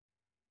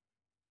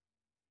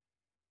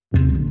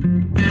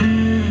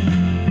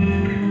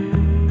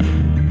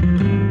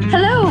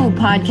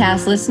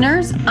podcast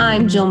listeners.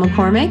 I'm Jill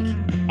McCormick.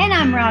 And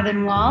I'm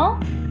Robin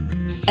Wall.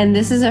 And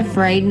this is a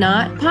Frayed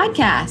Not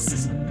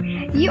podcast.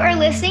 You are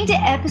listening to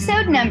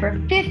episode number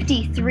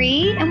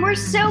 53, and we're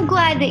so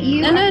glad that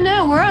you...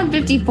 No, we're on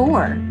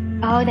 54.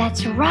 Oh,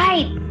 that's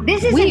right.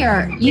 This is... We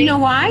are. You know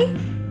why?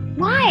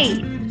 Why?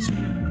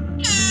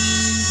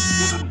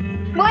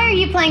 Why are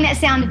you playing that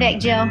sound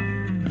effect, Jill?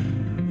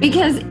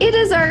 Because it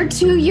is our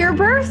 2-year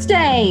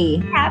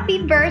birthday.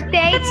 Happy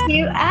birthday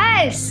to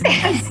us.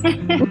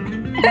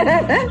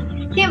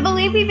 Can't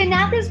believe we've been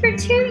at this for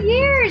 2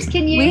 years.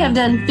 Can you? We have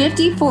done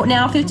 54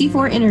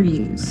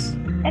 interviews.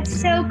 That's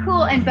so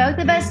cool. And both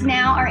of us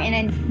now are in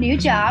a new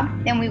job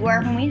than we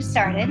were when we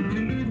started.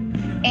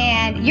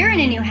 And you're in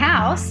a new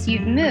house.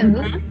 You've moved.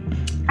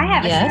 Mm-hmm. I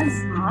have a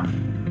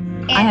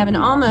son-in-law. I have an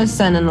almost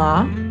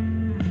son-in-law.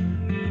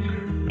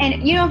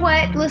 And you know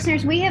what,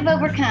 listeners? We have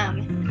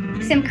overcome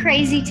some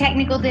crazy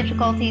technical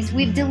difficulties.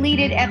 We've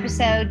deleted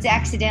episodes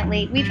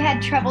accidentally. We've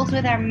had troubles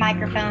with our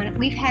microphone.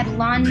 We've had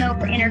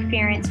lawnmower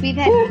interference. We've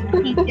had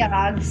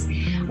dogs.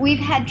 We've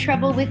had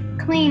trouble with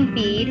Clean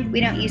Feed.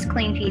 We don't use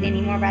Clean Feed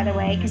anymore, by the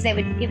way, because it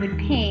would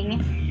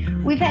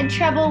ping. We've had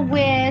trouble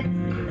with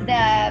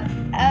the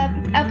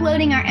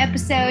uploading our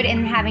episode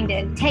and having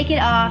to take it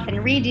off and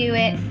redo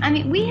it. I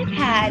mean, we've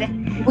had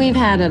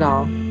it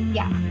all.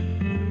 Yeah.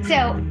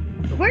 So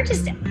we're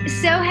just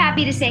so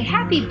happy to say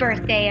happy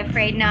birthday,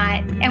 Afraid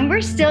Not, and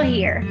we're still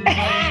here.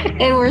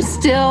 And we're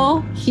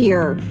still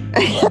here.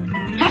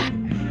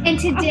 And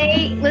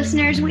today,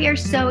 listeners, we are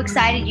so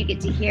excited you get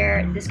to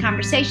hear this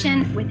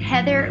conversation with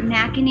Heather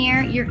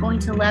McAnear. You're going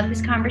to love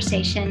this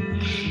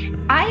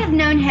conversation. I have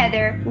known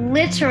Heather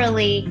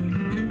literally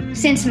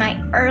since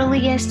my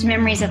earliest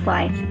memories of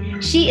life.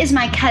 She is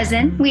my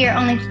cousin. We are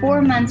only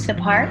 4 months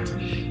apart,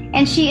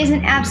 and she is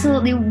an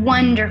absolutely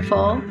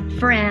wonderful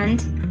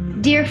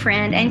friend, dear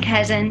friend and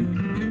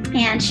cousin,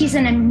 and she's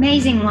an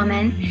amazing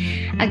woman,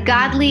 a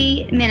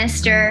godly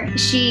minister.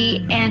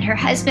 She and her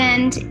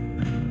husband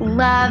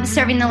love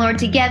serving the Lord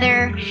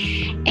together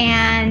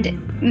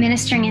and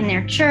ministering in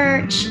their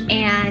church,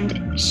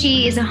 and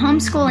she is a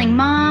homeschooling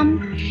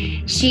mom.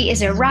 She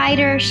is a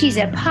writer. She's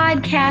a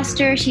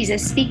podcaster. She's a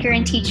speaker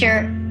and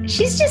teacher.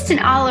 She's just an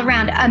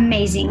all-around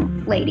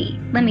amazing lady,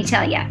 let me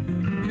tell you.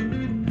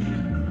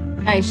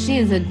 Guys, she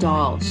is a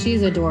doll.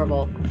 She's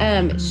adorable.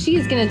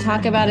 She's going to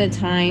talk about a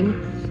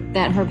time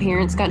that her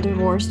parents got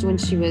divorced when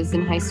she was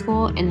in high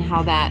school and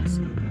how that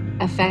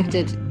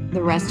affected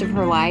the rest of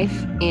her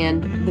life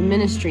and the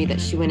ministry that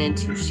she went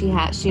into. She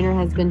and her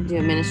husband do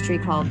a ministry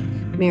called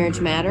Marriage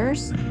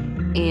Matters,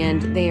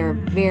 and they are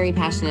very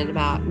passionate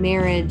about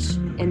marriage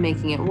and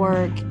making it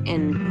work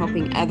and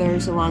helping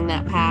others along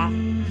that path.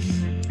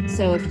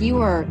 So if you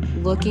are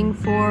looking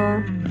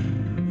for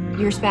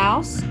your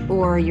spouse,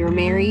 or you're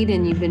married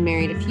and you've been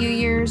married a few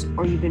years,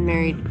 or you've been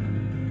married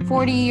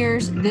 40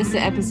 years, this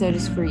episode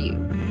is for you.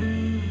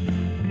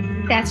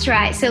 That's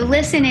right. So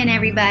listen in,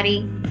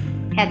 everybody.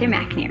 Heather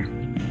McAnear.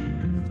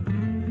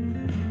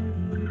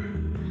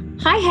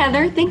 Hi,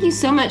 Heather. Thank you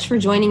so much for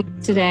joining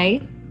us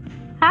today.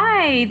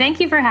 Hi.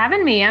 Thank you for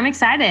having me. I'm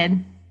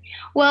excited.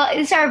 Well,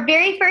 it's our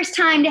very first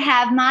time to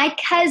have my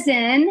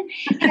cousin,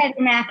 Heather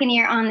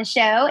McAnear, on the show,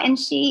 and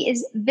she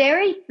is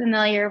very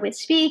familiar with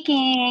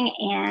speaking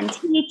and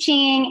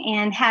teaching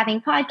and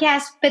having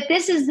podcasts, but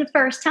this is the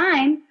first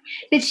time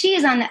that she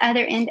is on the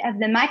other end of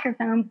the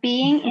microphone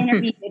being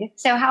interviewed.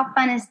 So how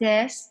fun is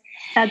this?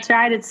 That's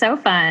right. It's so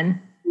fun.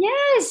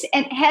 Yes,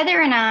 and Heather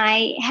and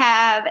I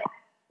have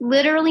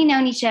literally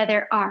known each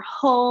other our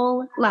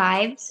whole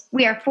lives.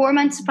 We are 4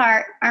 months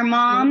apart. Our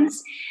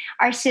moms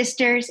are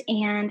sisters,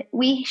 and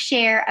we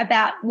share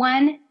about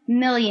 1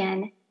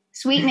 million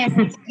sweet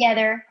memories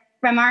together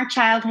from our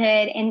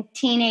childhood and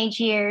teenage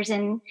years.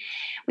 And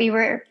we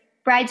were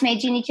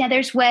bridesmaids in each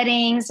other's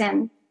weddings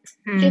and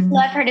just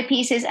love her to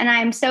pieces. And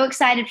I'm so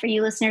excited for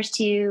you listeners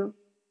to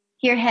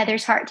hear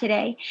Heather's heart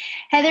today.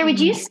 Heather, would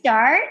you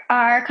start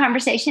our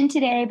conversation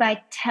today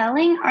by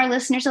telling our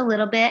listeners a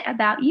little bit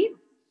about you?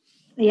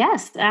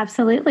 Yes,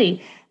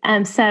 absolutely.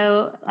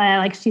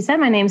 Like she said,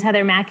 my name's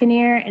Heather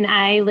McAnear, and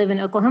I live in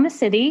Oklahoma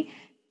City.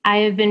 I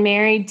have been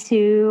married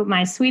to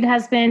my sweet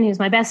husband, who's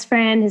my best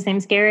friend. His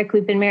name's Garrick.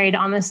 We've been married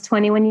almost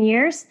 21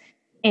 years,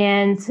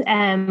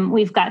 and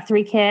we've got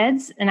 3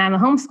 kids, and I'm a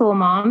homeschool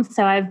mom,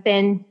 so I've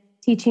been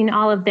teaching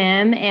all of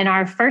them, and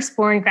our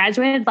firstborn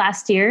graduated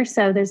last year,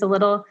 so there's a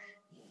little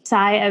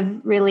sigh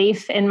of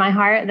relief in my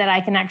heart that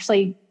I can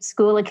actually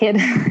school a kid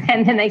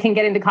and then they can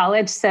get into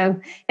college. So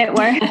it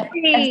worked.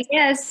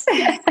 Yes.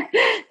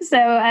 So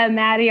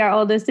Maddie, our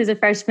oldest, is a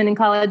freshman in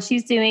college.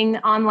 She's doing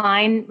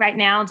online right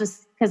now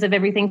just because of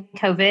everything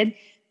COVID.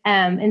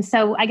 And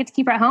so I get to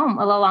keep her at home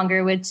a little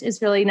longer, which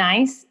is really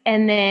nice.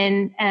 And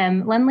then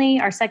Lindley,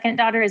 our second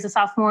daughter, is a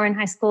sophomore in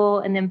high school.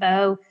 And then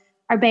Bo,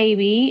 our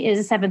baby, is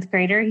a 7th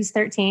grader. He's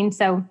 13.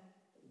 So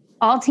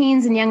all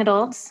teens and young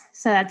adults.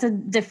 So that's a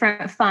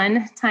different,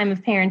 fun time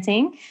of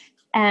parenting.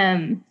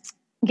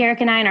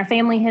 Garrick and I and our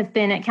family have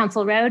been at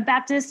Council Road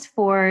Baptist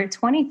for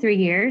 23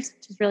 years,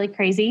 which is really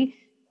crazy.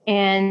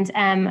 And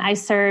I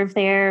serve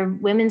their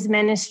women's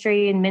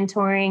ministry and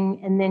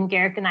mentoring. And then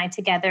Garrick and I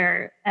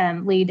together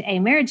lead a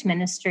marriage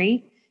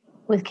ministry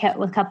with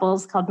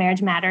couples called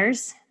Marriage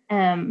Matters.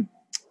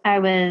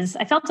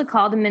 I felt a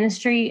call to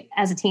ministry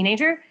as a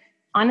teenager,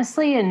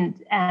 honestly, and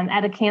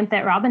at a camp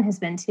that Robin has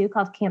been to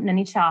called Camp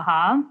Nani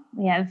Chaha.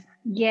 We have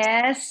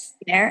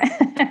there.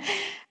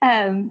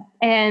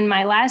 And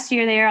my last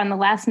year there, on the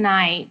last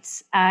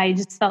night, I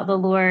just felt the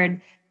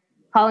Lord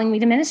calling me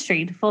to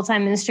ministry, to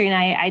full-time ministry. And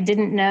I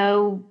didn't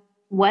know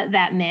what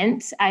that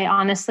meant. I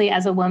honestly,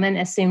 as a woman,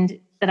 assumed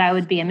that I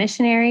would be a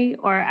missionary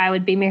or I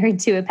would be married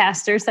to a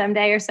pastor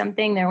someday or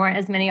something. There weren't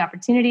as many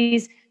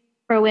opportunities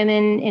for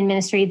women in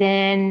ministry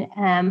then.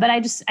 But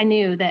I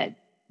knew that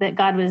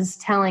God was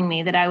telling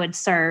me that I would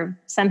serve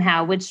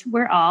somehow, which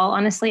we're all,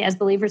 honestly, as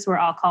believers, we're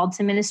all called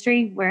to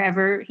ministry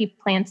wherever he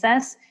plants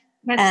us.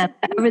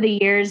 Over the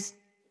years,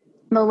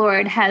 the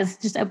Lord has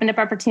just opened up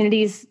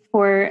opportunities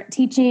for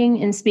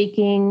teaching and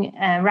speaking,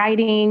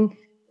 writing,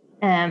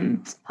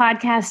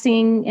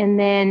 podcasting. And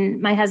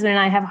then my husband and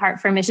I have a heart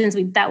for missions.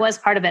 That was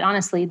part of it,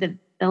 honestly. The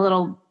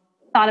little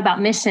thought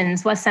about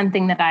missions was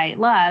something that I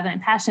love and I'm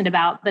passionate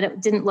about, but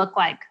it didn't look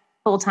like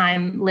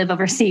full-time live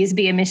overseas,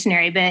 be a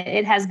missionary. But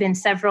it has been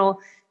several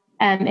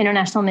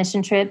international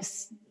mission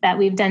trips that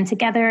we've done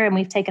together, and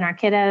we've taken our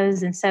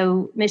kiddos. And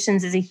so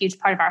missions is a huge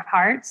part of our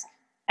hearts.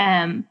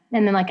 And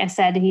then, like I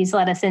said, he's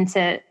led us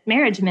into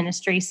marriage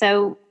ministry.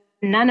 So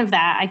none of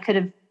that I could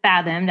have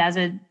fathomed as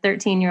a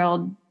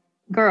 13-year-old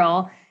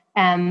girl.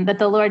 But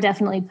the Lord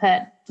definitely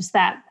put just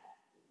that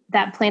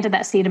planted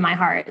that seed in my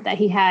heart that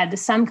he had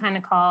some kind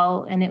of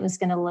call and it was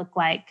going to look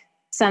like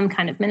some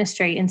kind of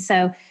ministry. And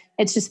so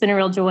it's just been a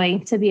real joy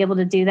to be able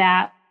to do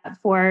that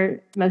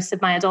for most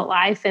of my adult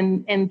life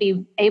and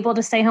be able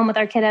to stay home with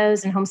our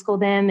kiddos and homeschool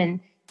them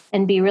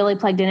and be really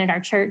plugged in at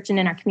our church and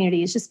in our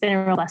community. It's just been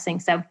a real blessing.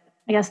 So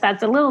I guess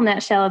that's a little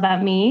nutshell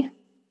about me.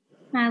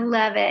 I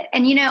love it.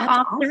 And, that's all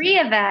awesome. Three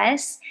of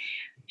us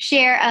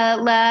share a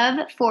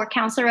love for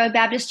Council Road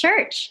Baptist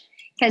Church.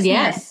 Because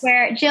that's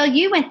where, Jill,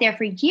 you went there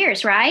for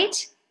years, right?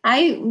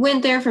 I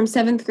went there from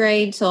 7th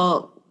grade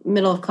till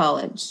middle of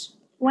college.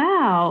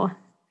 Wow.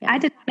 Yeah. I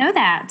didn't know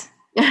that.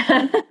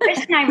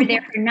 Chris and I were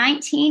there for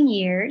 19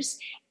 years.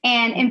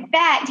 And in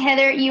fact,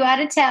 Heather, you ought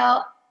to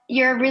tell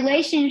your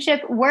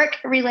work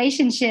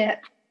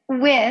relationship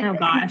with oh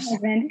gosh.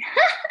 Husband.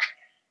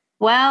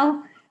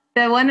 Well,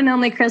 the one and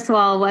only Chris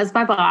Wall was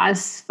my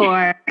boss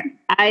for,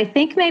 I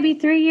think, maybe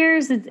 3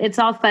 years. It's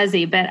all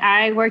fuzzy, but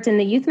I worked in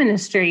the youth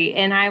ministry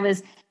and I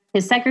was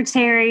his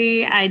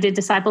secretary. I did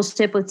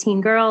discipleship with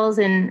teen girls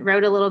and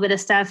wrote a little bit of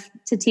stuff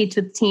to teach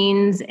with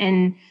teens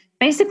and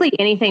basically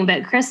anything.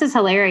 But Chris is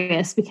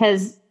hilarious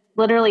because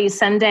literally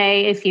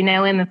someday, if you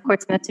know him, of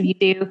course, most of you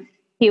do,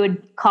 he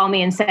would call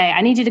me and say,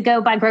 I need you to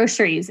go buy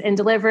groceries and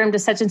deliver them to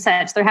such and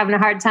such. They're having a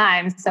hard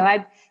time. So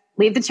I'd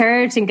leave the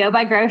church and go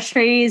buy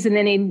groceries. And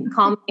then he'd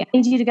call me, I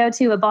need you to go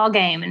to a ball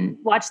game and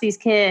watch these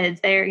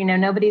kids. They're,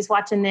 nobody's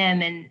watching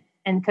them. And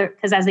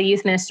because as a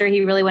youth minister,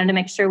 he really wanted to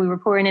make sure we were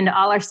pouring into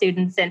all our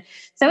students. And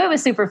so it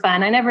was super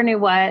fun. I never knew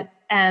what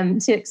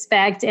to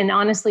expect. And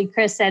honestly,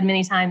 Chris said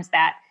many times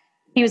that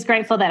he was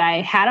grateful that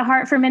I had a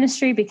heart for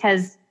ministry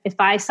because if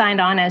I signed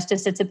on as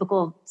just a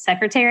typical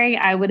secretary,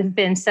 I would have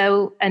been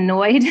so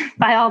annoyed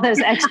by all those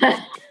extra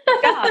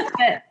jobs.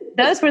 But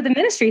those were the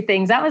ministry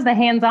things. That was the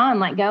hands-on,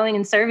 like going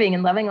and serving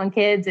and loving on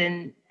kids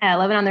and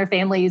loving on their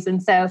families.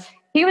 And so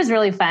he was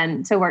really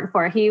fun to work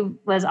for. He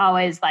was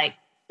always like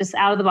just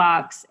out of the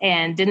box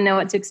and didn't know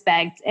what to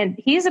expect. And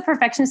he's a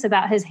perfectionist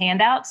about his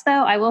handouts,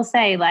 though. I will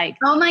say, like,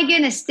 oh my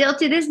goodness, still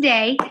to this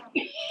day.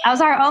 That was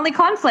our only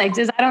conflict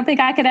is I don't think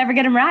I could ever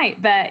get him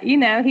right. But,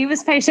 he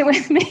was patient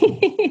with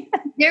me.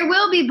 There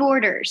will be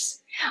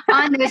borders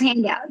on those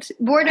handouts.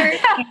 Borders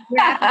and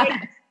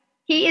graphics.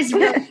 He is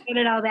really good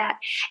at all that.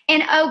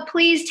 And,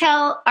 please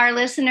tell our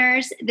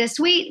listeners the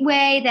sweet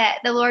way that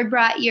the Lord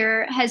brought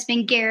your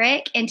husband,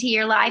 Garrick, into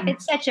your life.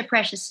 It's such a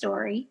precious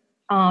story.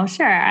 Oh,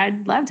 sure.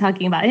 I'd love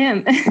talking about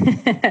him.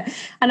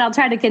 And I'll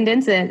try to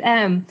condense it.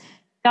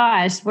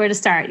 Gosh, where to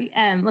start?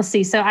 Let's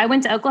see. So I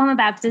went to Oklahoma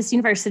Baptist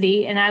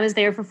University and I was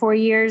there for 4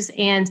 years.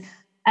 And,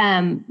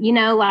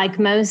 like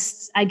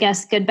most, I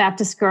guess, good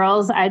Baptist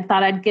girls, I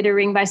thought I'd get a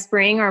ring by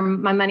spring or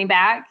my money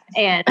back.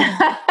 And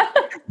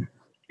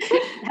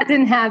that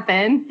didn't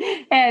happen.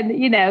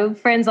 And,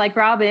 friends like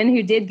Robin,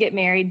 who did get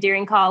married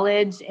during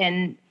college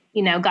and,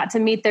 got to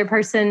meet their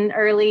person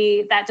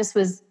early, that just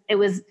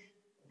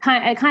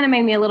it kind of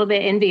made me a little bit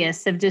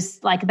envious of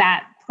just like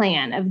that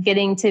plan of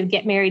getting to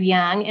get married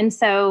young. And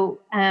so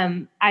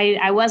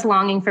I was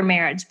longing for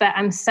marriage, but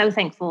I'm so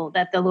thankful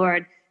that the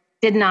Lord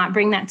did not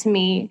bring that to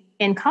me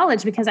in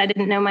college because I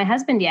didn't know my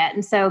husband yet.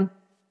 And so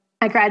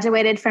I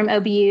graduated from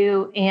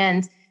OBU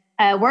and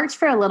worked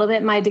for a little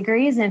bit. My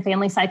degree is in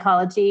family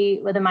psychology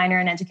with a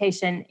minor in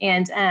education.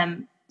 And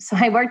so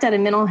I worked at a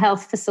mental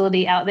health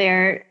facility out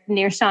there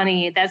near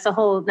Shawnee. That's a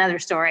whole nother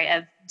story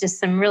of just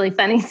some really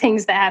funny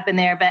things that happened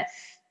there. But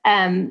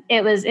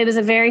it was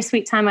a very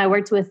sweet time. I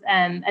worked with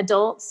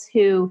adults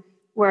who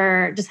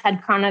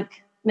had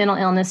chronic mental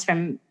illness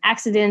from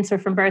accidents or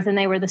from birth, and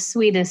they were the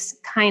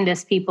sweetest,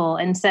 kindest people.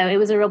 And so it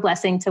was a real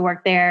blessing to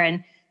work there,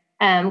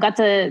 and got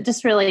to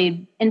just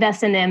really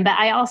invest in them. But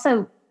I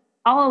also,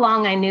 all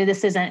along, I knew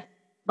this isn't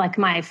like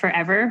my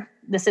forever.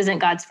 This isn't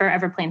God's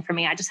forever plan for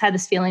me. I just had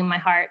this feeling in my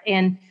heart.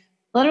 And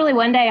literally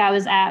one day I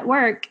was at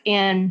work,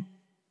 and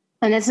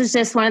this is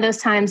just one of those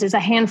times, there's a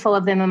handful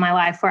of them in my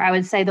life where I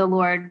would say the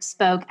Lord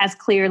spoke as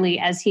clearly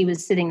as he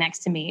was sitting next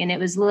to me. And it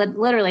was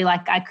literally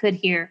like I could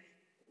hear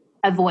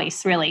a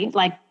voice, really,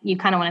 like you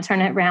kind of want to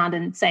turn it around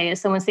and say,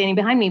 is someone standing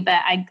behind me?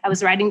 But I was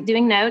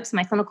doing notes,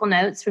 my clinical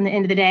notes from the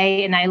end of the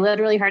day. And I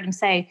literally heard him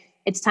say,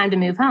 it's time to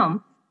move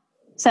home.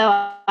 So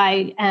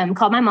I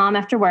called my mom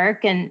after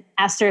work and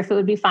asked her if it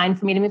would be fine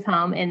for me to move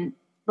home. And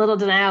little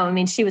did I know, I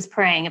mean, she was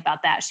praying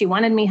about that. She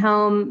wanted me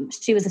home.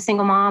 She was a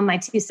single mom. My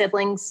two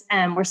siblings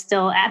were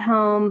still at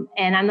home,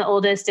 and I'm the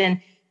oldest, and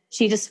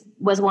she just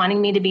was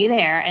wanting me to be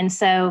there. And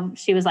so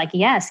she was like,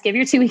 yes, give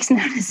your 2 weeks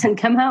notice and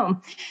come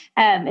home.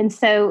 And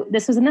so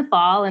this was in the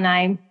fall, and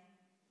I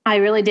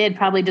really did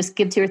probably just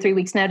give 2 or 3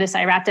 weeks notice.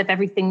 I wrapped up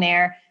everything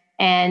there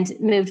and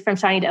moved from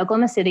Shawnee to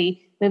Oklahoma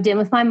City, moved in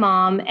with my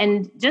mom.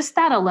 And just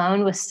that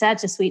alone was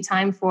such a sweet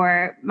time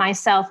for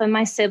myself and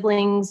my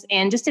siblings,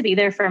 and just to be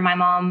there for my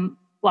mom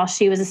while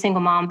she was a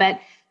single mom. But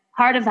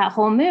part of that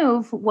whole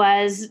move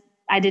was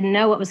I didn't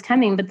know what was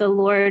coming, but the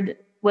Lord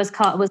was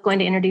going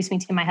to introduce me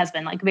to my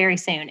husband like very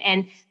soon.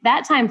 And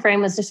that time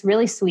frame was just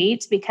really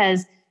sweet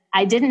because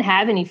I didn't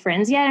have any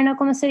friends yet in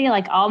Oklahoma City.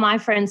 Like all my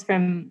friends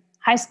from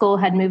high school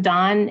had moved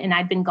on, and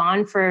I'd been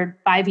gone for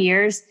 5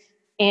 years.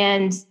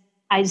 And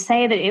I'd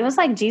say that it was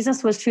like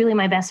Jesus was truly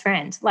my best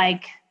friend.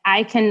 Like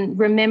I can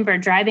remember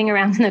driving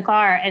around in the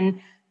car and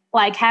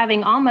like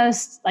having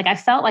almost like I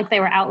felt like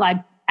they were out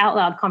loud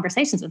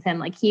conversations with him.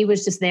 Like he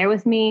was just there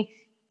with me.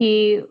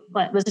 He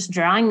was just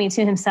drawing me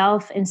to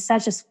himself in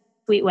such a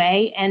sweet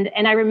way. And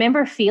I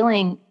remember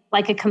feeling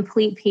like a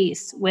complete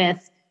peace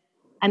with,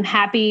 I'm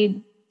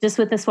happy just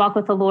with this walk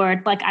with the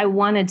Lord. Like I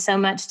wanted so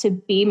much to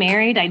be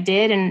married. I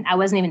did. And I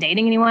wasn't even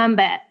dating anyone,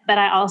 but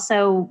I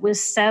also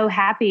was so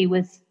happy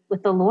with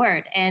the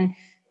Lord and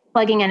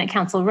plugging in at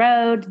Council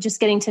Road, just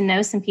getting to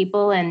know some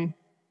people. And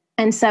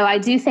so I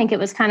do think it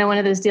was kind of one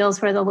of those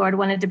deals where the Lord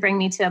wanted to bring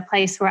me to a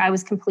place where I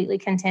was completely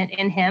content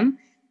in him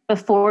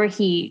before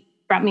he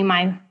brought me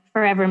my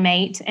forever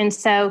mate. And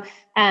so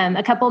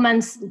a couple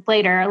months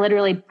later,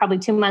 literally probably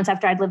 2 months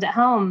after I'd lived at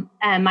home,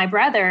 my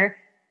brother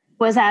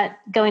was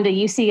going to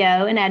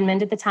UCO in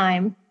Edmond at the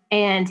time.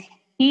 And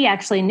he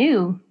actually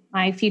knew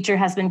my future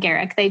husband,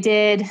 Garrick. They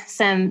did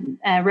some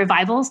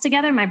revivals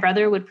together. My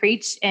brother would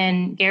preach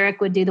and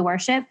Garrick would do the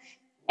worship.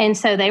 And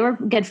so they were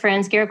good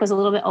friends. Garrick was a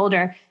little bit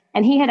older.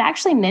 And he had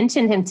actually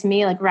mentioned him to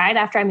me like right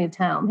after I moved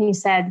home. He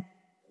said,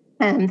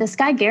 this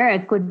guy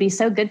Garrick would be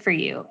so good for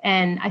you.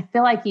 And I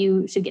feel like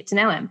you should get to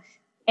know him.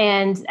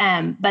 And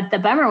but the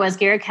bummer was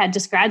Garrick had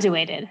just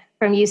graduated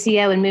from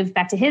UCO and moved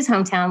back to his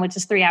hometown, which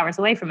is 3 hours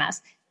away from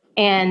us.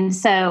 And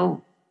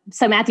so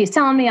Matthew's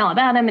telling me all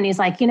about him. And he's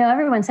like,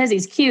 everyone says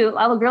he's cute.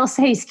 All the girls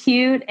say he's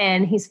cute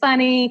and he's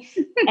funny.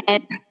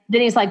 And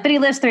then he's like, but he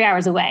lives 3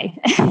 hours away.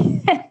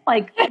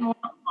 Like,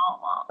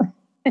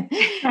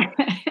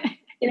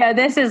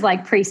 this is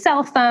like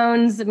pre-cell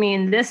phones. I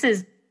mean,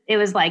 it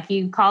was like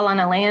you call on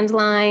a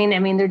landline. I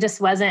mean, there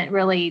just wasn't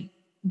really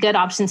good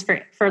options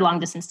for long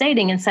distance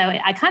dating. And so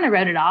I kind of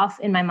wrote it off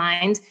in my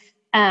mind.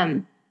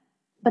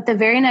 But the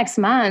very next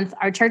month,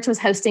 our church was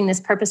hosting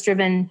this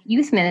purpose-driven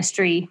youth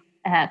ministry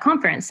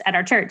conference at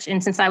our church.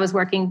 And since I was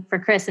working for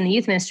Chris in the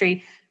youth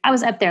ministry, I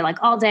was up there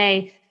like all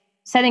day,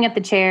 setting up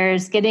the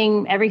chairs,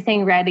 getting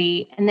everything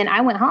ready. And then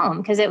I went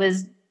home because it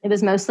was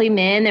mostly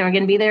men that were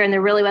going to be there, and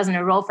there really wasn't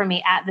a role for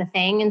me at the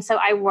thing. And so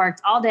I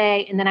worked all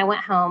day, and then I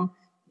went home.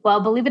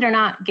 Well, believe it or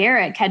not,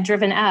 Garrick had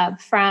driven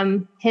up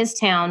from his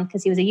town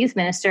because he was a youth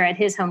minister at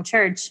his home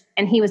church,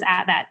 and he was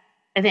at that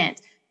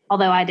event,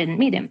 although I didn't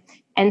meet him.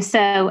 And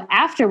so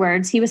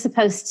afterwards, he was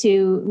supposed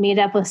to meet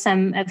up with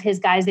some of his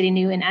guys that he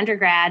knew in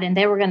undergrad, and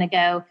they were going to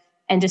go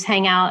and just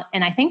hang out.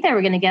 And I think they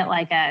were going to get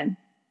like a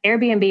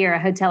Airbnb or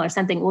a hotel or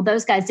something. Well,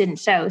 those guys didn't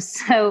show.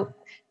 So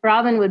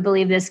Robin would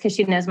believe this because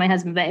she knows my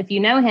husband. But if you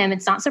know him,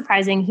 it's not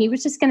surprising. He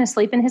was just going to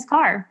sleep in his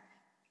car.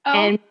 Oh,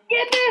 and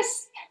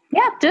goodness.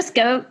 Yeah,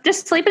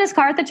 just sleep in his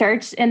car at the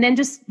church and then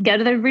just go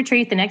to the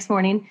retreat the next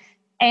morning.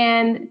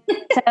 And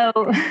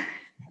so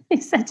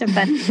he's such a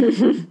fun.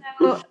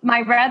 So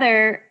my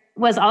brother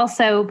was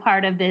also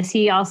part of this.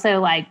 He also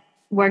like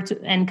worked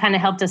and kind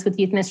of helped us with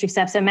youth ministry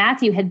stuff. So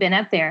Matthew had been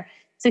up there.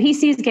 So he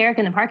sees Garrick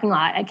in the parking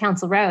lot at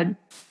Council Road.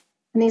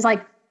 And he's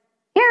like,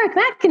 Garrick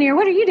McAnear,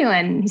 what are you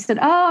doing? He said,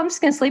 I'm just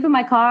going to sleep in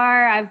my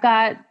car. I've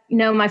got,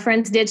 my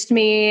friends ditched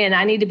me and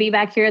I need to be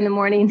back here in the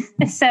morning.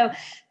 So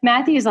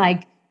Matthew's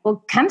like,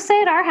 well, come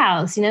stay at our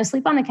house,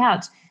 sleep on the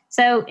couch.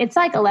 So it's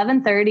like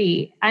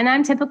 11:30 and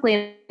I'm typically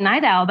a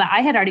night owl, but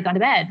I had already gone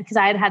to bed because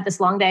I had had this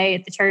long day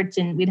at the church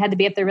and we'd had to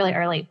be up there really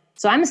early.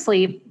 So I'm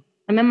asleep.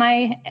 I'm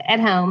at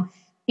home.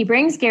 He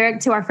brings Garrick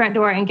to our front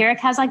door and Garrick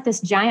has like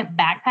this giant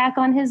backpack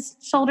on his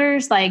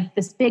shoulders, like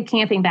this big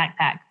camping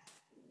backpack.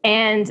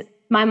 And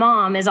my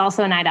mom is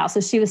also a night owl, so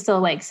she was still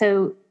awake.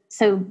 So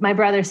my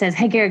brother says,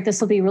 "Hey, Garrick,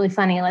 this will be really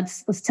funny.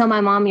 Let's tell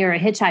my mom you're a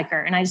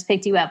hitchhiker, and I just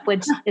picked you up,"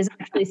 which is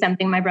actually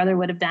something my brother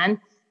would have done.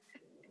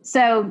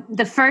 So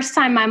the first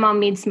time my mom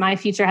meets my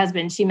future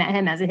husband, she met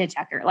him as a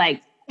hitchhiker.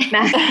 Like,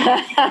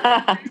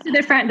 to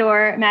the front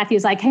door,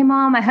 Matthew's like, "Hey,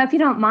 Mom, I hope you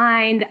don't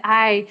mind.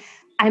 I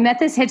met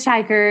this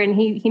hitchhiker, and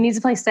he needs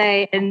a place to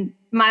stay." And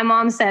my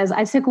mom says,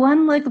 "I took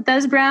one look at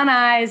those brown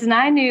eyes, and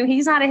I knew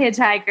he's not a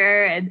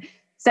hitchhiker." And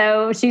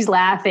so she's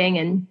laughing,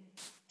 and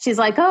she's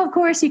like, "Oh, of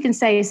course you can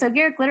stay." So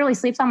Garrick literally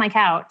sleeps on my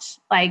couch,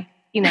 like,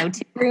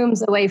 2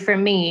 rooms away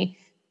from me,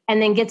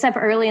 and then gets up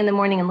early in the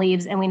morning and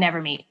leaves, and we never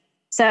meet.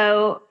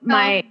 So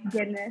my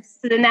goodness.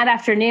 So then that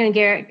afternoon,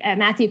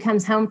 Matthew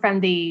comes home from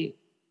the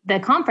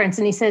conference,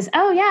 and he says,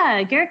 "Oh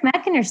yeah, Garrick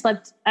McAnear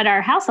slept at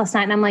our house last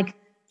night." And I'm like,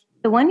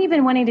 "The one you've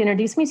been wanting to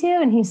introduce me to?"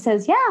 And he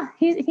says, "Yeah,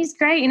 he's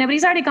great, but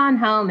he's already gone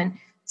home." And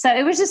so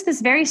it was just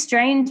this very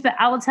strange, but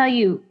I will tell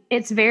you,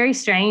 it's very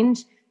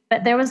strange,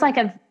 but there was like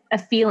a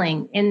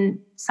feeling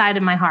inside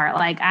of my heart.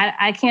 Like,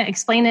 I can't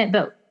explain it,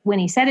 but when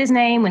he said his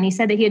name, when he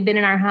said that he had been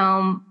in our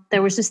home,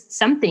 there was just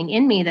something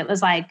in me that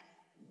was like,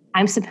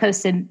 I'm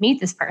supposed to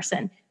meet this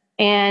person.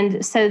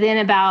 And so then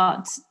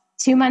about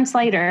 2 months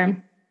later,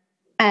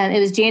 it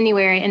was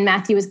January, and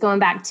Matthew was going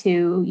back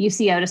to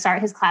UCO to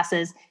start his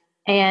classes.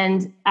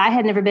 And I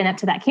had never been up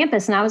to that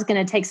campus, and I was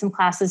going to take some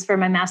classes for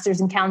my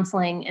master's in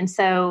counseling. And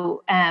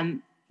so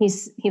he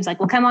was like,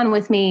 "Well, come on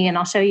with me and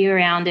I'll show you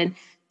around." And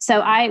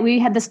so we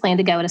had this plan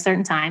to go at a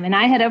certain time, and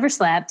I had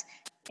overslept,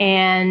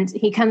 and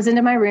he comes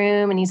into my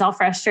room and he's all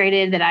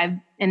frustrated that I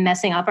am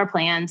messing up our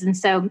plans. And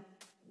so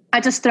I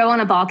just throw on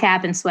a ball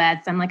cap and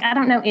sweats. I'm like, "I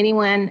don't know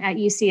anyone at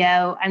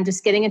UCO. I'm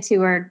just getting a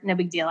tour. No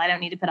big deal. I don't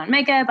need to put on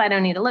makeup. I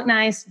don't need to look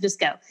nice. Just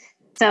go."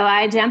 So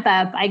I jump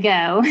up, I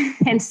go.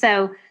 And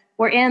so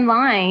we're in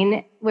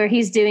line where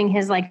he's doing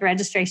his like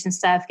registration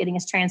stuff, getting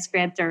his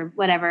transcript or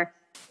whatever.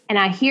 And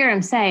I hear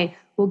him say,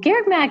 "Well,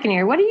 Garrick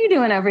McAnear, what are you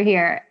doing over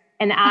here?"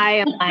 And I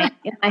am like,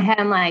 in my head,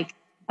 I'm like,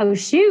 "Oh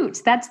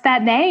shoot, that's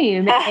that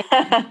name."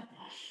 And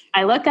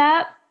I look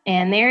up,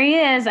 and there he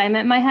is. I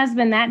met my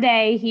husband that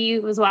day. He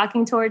was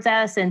walking towards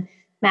us, and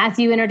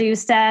Matthew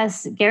introduced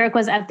us. Garrick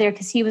was up there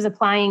because he was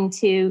applying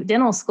to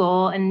dental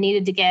school and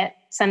needed to get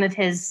some of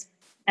his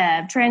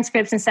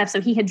transcripts and stuff. So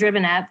he had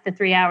driven up the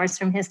 3 hours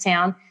from his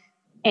town.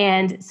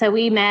 And so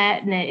we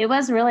met, and it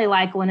was really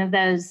like one of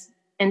those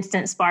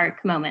instant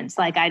spark moments.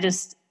 Like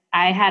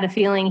I had a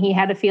feeling, he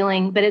had a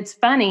feeling, but it's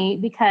funny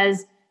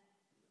because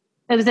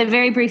it was a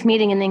very brief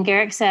meeting. And then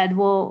Garrick said,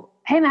 "Well,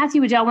 hey,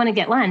 Matthew, would y'all want to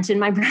get lunch?" And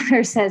my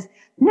brother says,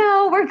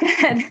 "No, we're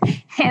good."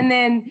 And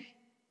then,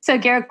 so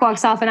Garrick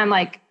walks off, and I'm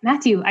like,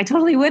 "Matthew, I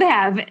totally would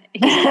have."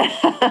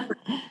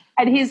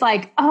 And he's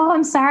like, "Oh,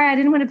 I'm sorry. I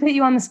didn't want to put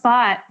you on the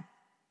spot."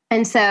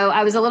 And so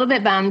I was a little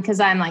bit bummed because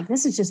I'm like,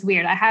 this is just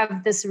weird. I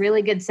have this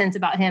really good sense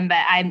about him, but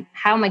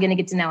how am I going to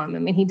get to know him? I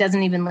mean, he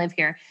doesn't even live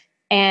here.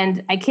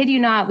 And I kid you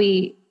not,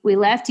 we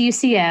left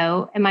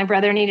UCO, and my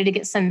brother needed to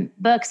get some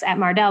books at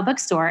Mardell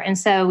bookstore. And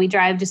so we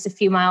drive just a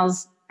few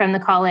miles from the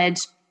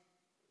college.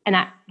 And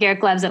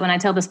Garrick loves it when I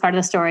tell this part of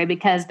the story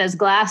because those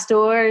glass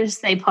doors,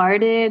 they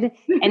parted,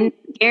 and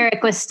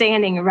Garrick was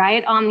standing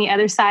right on the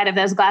other side of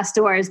those glass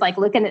doors, like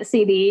looking at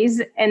CDs.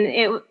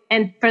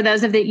 And for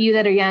those of you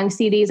that are young,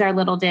 CDs are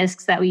little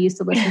discs that we used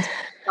to listen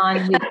to on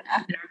in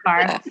our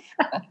car.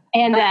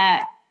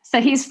 And so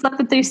he's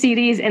flipping through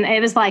CDs, and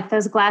it was like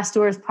those glass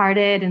doors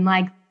parted, and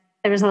like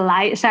there was a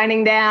light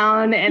shining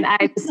down, and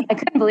I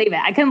couldn't believe it.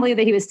 I couldn't believe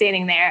that he was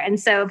standing there. And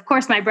so, of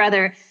course, my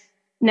brother,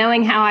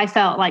 knowing how I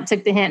felt, like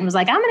took the hint and was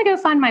like, "I'm going to go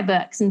find my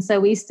books." And so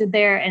we stood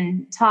there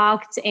and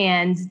talked,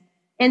 and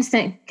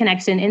instant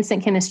connection,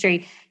 instant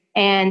chemistry.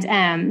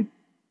 And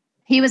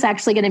he was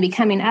actually going to be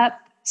coming up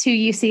to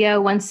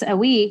UCO once a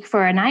week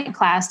for a night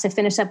class to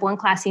finish up one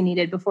class he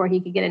needed before he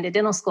could get into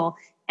dental school.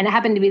 And it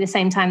happened to be the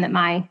same time that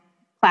my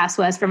class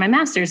was for my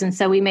master's. And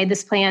so we made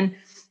this plan.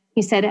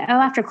 He said,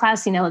 "Oh, after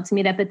class, let's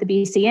meet up at the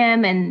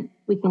BCM and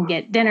we can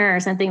get dinner or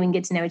something. We can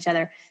get to know each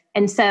other."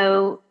 And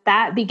so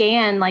that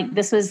began, like,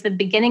 this was the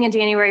beginning of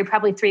January,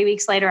 probably 3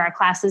 weeks later, our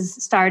classes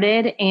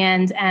started.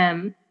 And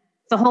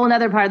it's a whole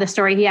nother part of the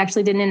story. He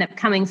actually didn't end up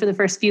coming for the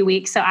first few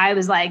weeks. So I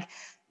was like,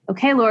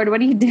 "Okay, Lord,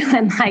 what are you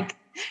doing?" Like,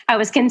 I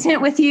was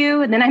content with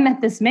you. And then I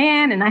met this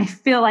man, and I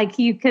feel like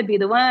he could be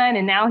the one.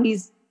 And now he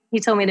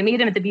told me to meet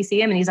him at the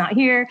BCM, and he's not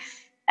here.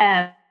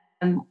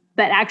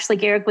 But actually,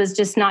 Garrick was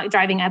just not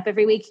driving up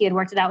every week. He had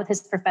worked it out with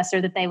his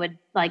professor that they would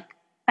like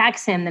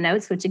fax him the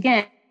notes, which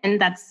again, and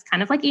that's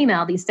kind of like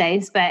email these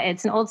days, but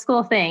it's an old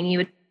school thing. You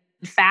would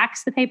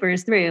fax the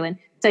papers through. And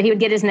so he would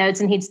get his notes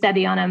and he'd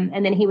study on them.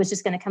 And then he was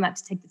just going to come up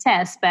to take the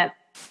test. But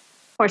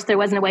of course, there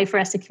wasn't a way for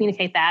us to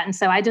communicate that. And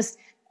so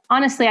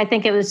honestly, I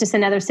think it was just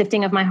another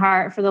sifting of my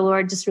heart for the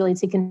Lord, just really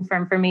to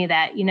confirm for me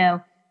that,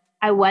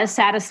 I was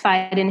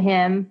satisfied in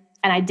him,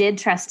 and I did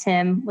trust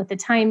him with the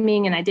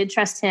timing, and I did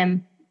trust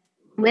him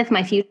with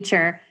my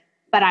future.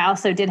 But I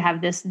also did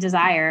have this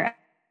desire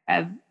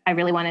of, I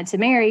really wanted to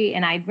marry,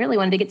 and I really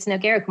wanted to get to know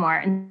Garrick more.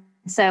 And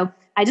so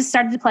I just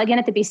started to plug in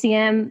at the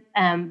BCM.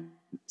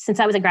 since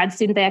I was a grad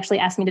student, they actually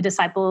asked me to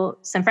disciple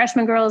some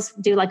freshman girls,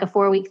 do like a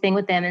 4-week thing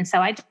with them. And so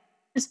I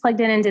just plugged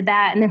in and did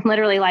that. And then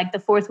literally like the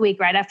 4th week,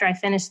 right after I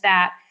finished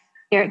that,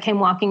 Garrick came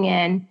walking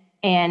in,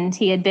 and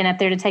he had been up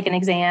there to take an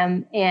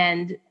exam.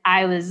 And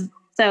I was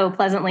so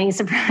pleasantly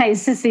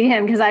surprised to see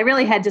him, because I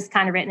really had just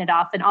kind of written it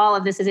off. And all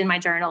of this is in my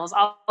journals,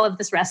 all of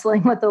this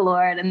wrestling with the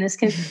Lord. And this,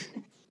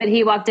 but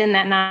he walked in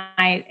that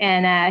night,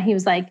 and he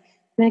was like, "I'm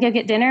going to go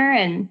get dinner."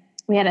 And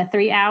we had a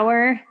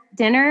 3-hour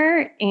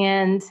dinner,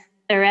 and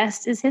the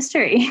rest is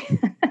history.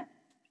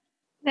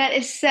 That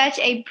is such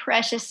a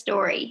precious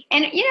story.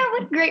 And you know,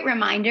 what a great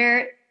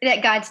reminder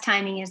that God's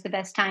timing is the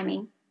best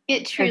timing.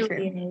 It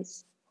truly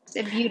is. It's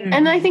a beautiful.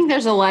 And I think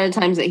there's a lot of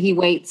times that he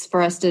waits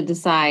for us to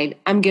decide,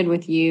 I'm good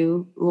with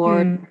you,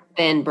 Lord,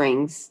 then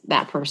brings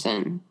that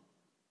person.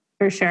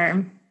 For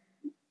sure.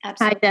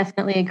 Absolutely. I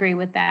definitely agree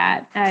with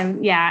that.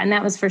 Yeah. And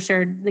that was for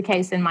sure the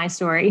case in my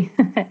story.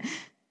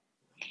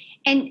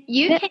 And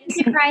you came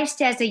to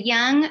Christ as a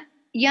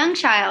young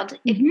child,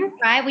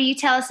 right? Will you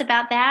tell us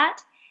about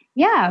that?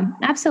 Yeah,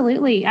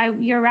 absolutely.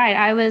 You're right.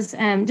 I was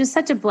just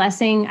such a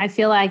blessing. I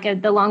feel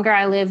like the longer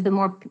I live, the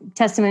more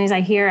testimonies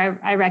I hear,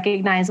 I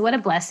recognize what a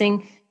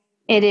blessing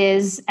it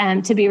is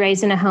to be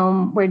raised in a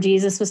home where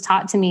Jesus was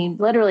taught to me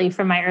literally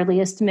from my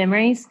earliest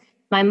memories.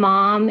 My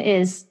mom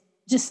is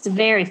just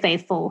very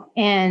faithful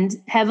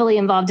and heavily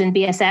involved in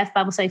BSF,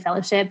 Bible Study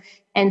Fellowship.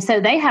 And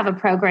so they have a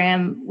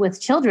program with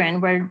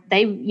children where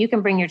you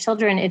can bring your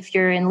children, if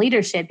you're in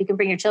leadership, you can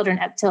bring your children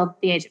up till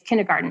the age of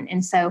kindergarten.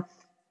 And so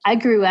I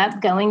grew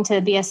up going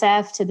to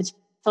BSF, to the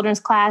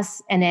children's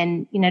class, and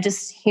then,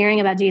 just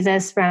hearing about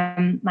Jesus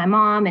from my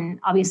mom,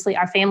 and obviously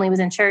our family was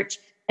in church.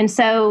 And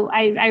so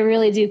I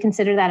really do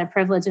consider that a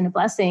privilege and a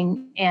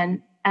blessing. And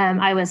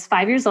I was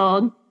 5 years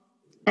old,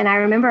 and I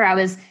remember I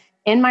was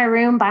in my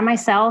room by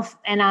myself,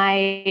 and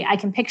I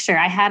can picture,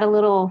 I had a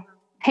little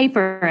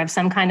paper of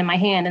some kind in my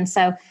hand. And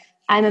so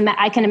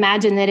I can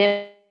imagine that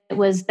it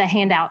was the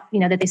handout,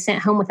 that they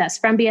sent home with us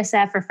from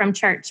BSF or from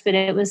church, but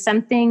it was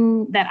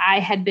something that I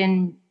had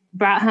been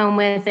brought home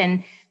with,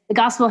 and the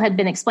gospel had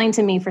been explained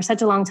to me for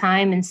such a long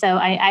time. And so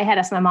I had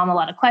asked my mom a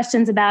lot of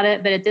questions about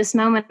it, but at this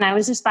moment I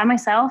was just by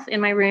myself in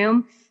my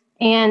room.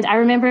 And I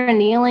remember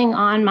kneeling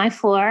on my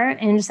floor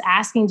and just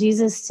asking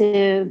Jesus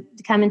to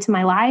come into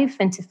my life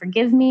and to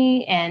forgive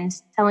me, and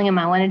telling him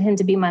I wanted him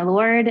to be my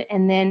Lord.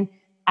 And then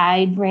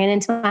I ran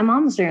into my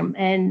mom's room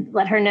and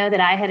let her know that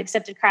I had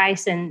accepted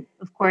Christ. And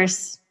of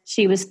course,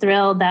 she was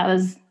thrilled. That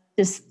was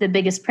just the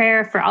biggest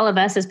prayer for all of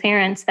us as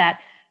parents, that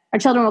our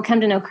children will come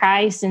to know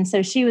Christ. And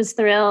so she was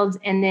thrilled.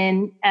 And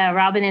then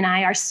Robin and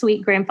I, our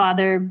sweet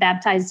grandfather,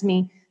 baptized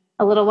me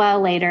a little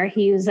while later.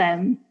 He was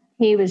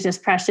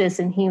just precious,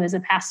 and he was a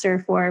pastor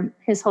for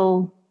his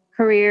whole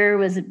career,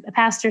 was a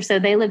pastor. So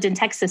they lived in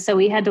Texas. So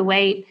we had to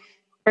wait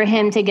for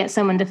him to get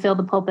someone to fill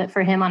the pulpit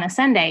for him on a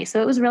Sunday. So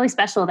it was really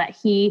special that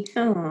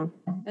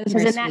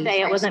because in that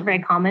day, it wasn't very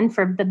common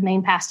for the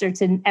main pastor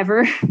to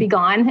ever be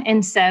gone.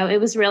 And so it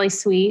was really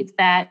sweet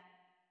that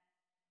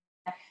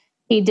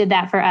he did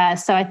that for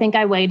us. So I think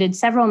I waited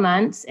several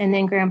months, and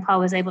then Grandpa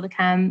was able to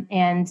come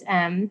and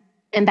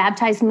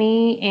baptize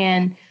me.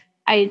 And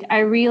I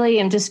really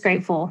am just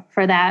grateful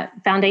for that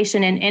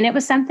foundation. And it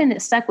was something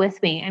that stuck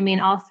with me. I mean,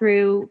 all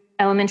through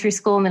elementary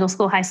school, middle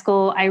school, high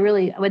school, I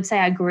would say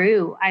I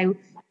grew. I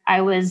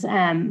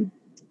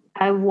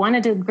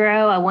wanted to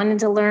grow. I wanted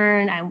to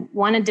learn. I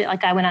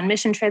went on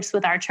mission trips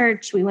with our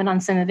church. We went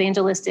on some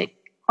evangelistic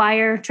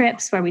choir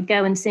trips where we'd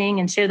go and sing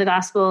and share the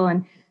gospel.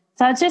 And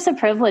so it's just a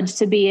privilege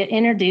to be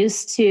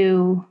introduced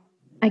to,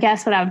 I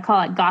guess, what I would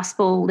call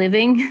gospel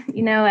living,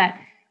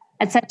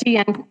 at such a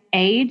young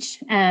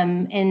age.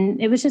 And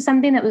it was just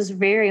something that was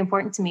very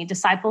important to me.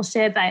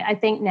 Discipleship. I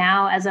think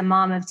now, as a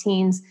mom of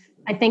teens,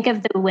 I think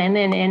of the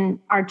women in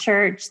our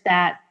church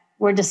that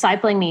were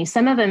discipling me,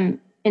 some of them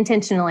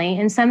intentionally,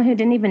 and some who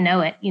didn't even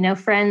know it,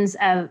 friends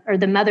or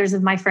the mothers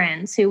of my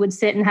friends who would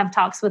sit and have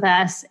talks with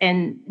us.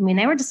 And I mean,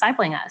 they were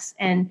discipling us,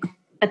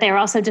 but they were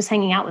also just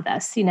hanging out with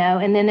us,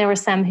 and then there were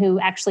some who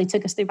actually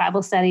took us through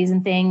Bible studies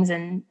and things.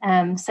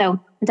 And so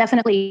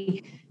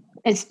definitely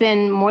it's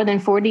been more than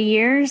 40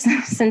 years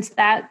since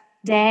that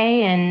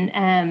day.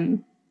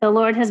 And the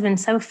Lord has been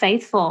so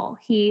faithful.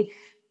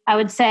 I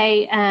would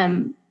say,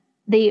 all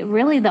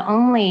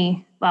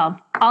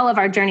of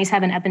our journeys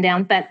have an up and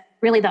down, but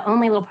really the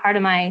only little part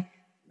of my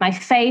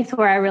faith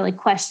where I really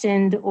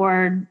questioned,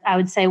 or I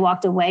would say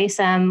walked away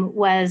some,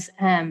 was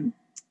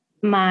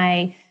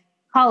my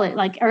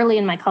college, early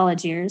in my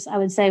college years. I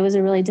would say it was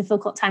a really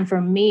difficult time for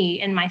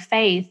me in my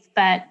faith.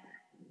 But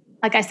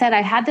like I said,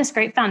 I had this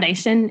great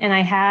foundation, and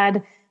I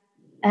had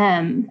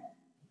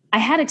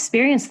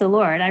experienced the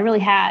Lord. I really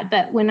had.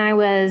 But when I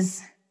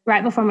was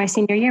right before my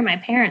senior year, my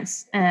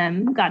parents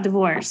got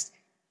divorced.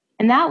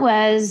 And that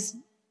was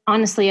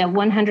honestly a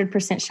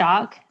 100%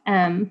 shock.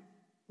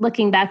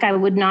 Looking back, I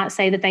would not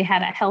say that they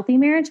had a healthy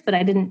marriage, but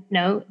I didn't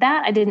know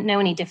that. I didn't know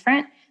any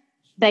different.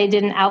 They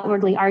didn't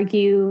outwardly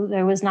argue.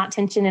 There was not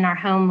tension in our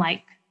home,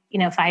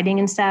 fighting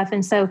and stuff.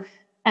 And so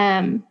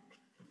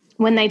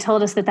when they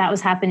told us that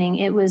was happening,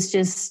 it was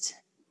just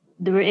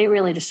it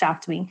really just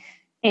shocked me.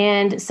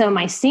 And so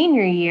my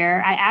senior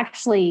year, I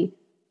actually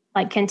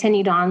like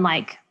continued on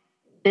like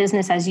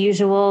business as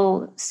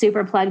usual,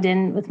 super plugged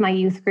in with my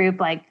youth group,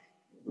 like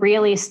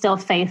really still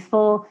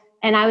faithful.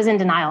 And I was in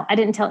denial. I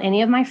didn't tell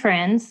any of my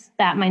friends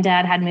that my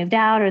dad had moved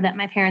out or that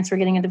my parents were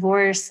getting a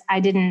divorce. I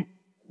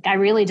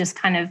really just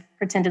kind of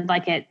pretended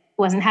like it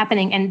wasn't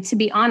happening. And to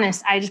be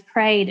honest, I just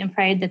prayed and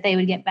prayed that they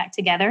would get back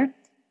together.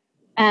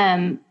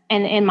 And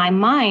in my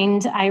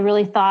mind, I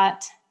really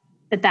thought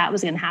that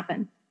was going to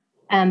happen.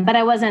 But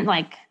I wasn't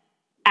like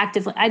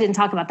actively, I didn't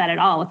talk about that at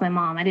all with my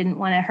mom. I didn't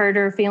want to hurt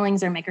her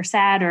feelings or make her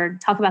sad or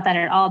talk about that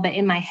at all. But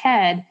in my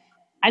head,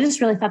 I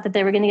just really thought that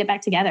they were going to get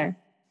back together.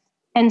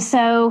 And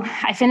so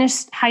I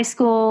finished high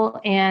school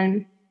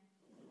and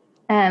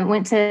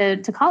went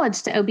to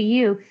college, to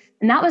OBU.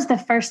 And that was the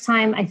first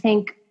time I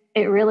think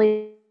it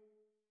really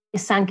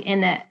sunk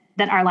in that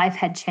our life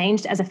had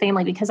changed as a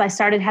family, because I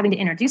started having to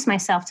introduce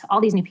myself to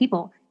all these new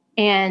people.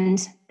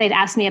 And they'd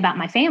ask me about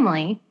my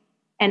family.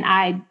 And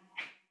I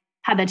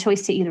had the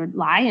choice to either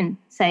lie and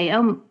say,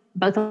 oh,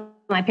 both of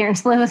my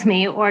parents live with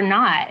me, or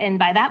not. And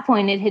by that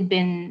point, it had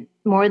been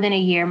more than a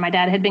year. My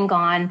dad had been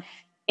gone.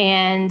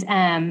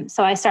 And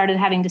so I started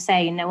having to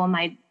say, well,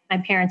 my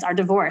parents are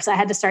divorced. I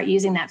had to start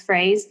using that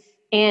phrase.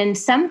 And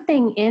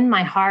something in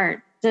my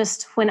heart,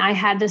 just when I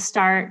had to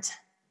start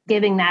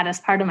giving that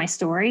as part of my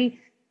story,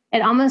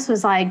 it almost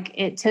was like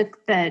it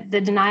took the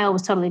denial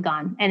was totally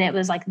gone. And it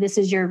was like, this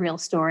is your real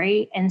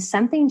story. And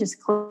something just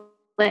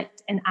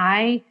clicked. And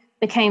I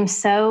became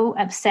so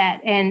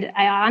upset. And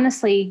I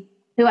honestly,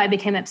 who I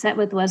became upset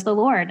with was the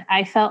Lord.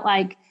 I felt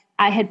like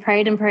I had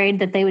prayed and prayed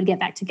that they would get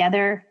back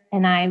together.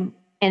 And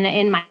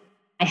in my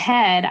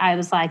head, I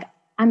was like,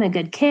 I'm a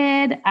good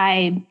kid.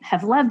 I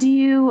have loved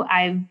you.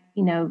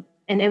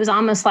 And it was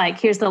almost like,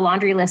 here's the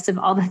laundry list of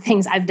all the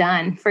things I've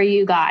done for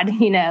you, God,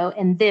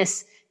 and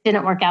this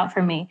didn't work out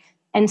for me.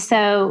 And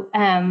so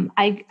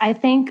I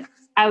think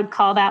I would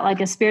call that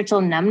like a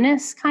spiritual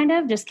numbness kind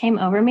of just came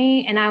over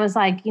me. And I was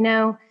like,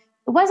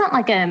 it wasn't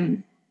like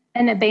an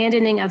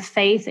abandoning of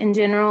faith in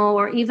general,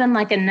 or even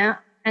like a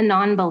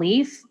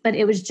non-belief, but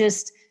it was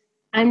just,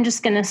 I'm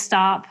just going to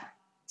stop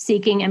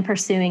seeking and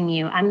pursuing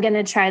you. I'm going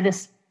to try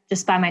this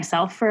just by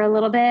myself for a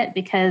little bit,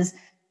 because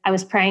I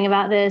was praying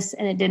about this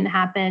and it didn't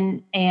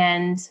happen.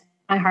 And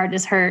my heart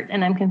is hurt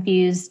and I'm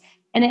confused.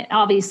 And it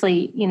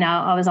obviously,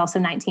 I was also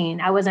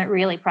 19. I wasn't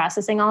really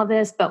processing all of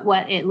this, but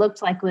what it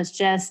looked like was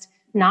just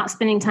not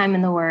spending time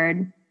in the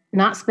Word,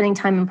 not spending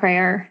time in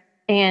prayer,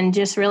 and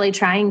just really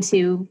trying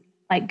to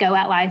like go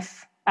at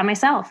life by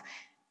myself.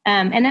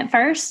 And at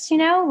first,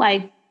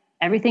 like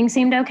everything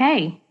seemed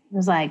okay. It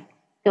was like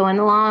going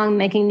along,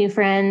 making new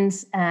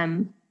friends,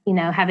 having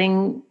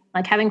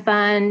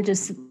fun,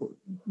 just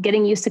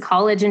getting used to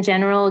college in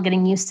general,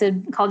 getting used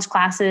to college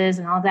classes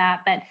and all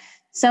that. But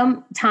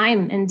some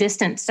time and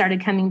distance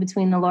started coming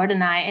between the Lord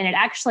and I. And it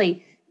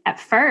actually, at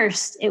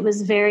first, it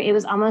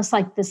was almost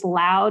like this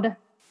loud,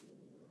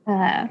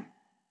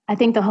 I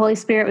think the Holy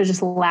Spirit was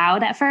just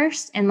loud at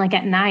first. And like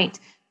at night,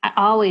 I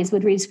always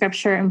would read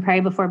scripture and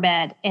pray before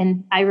bed.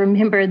 And I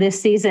remember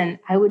this season,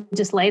 I would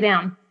just lay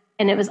down.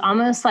 And it was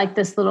almost like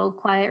this little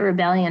quiet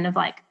rebellion of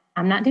like,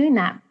 I'm not doing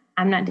that.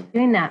 I'm not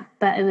doing that.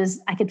 But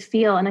I could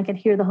feel and I could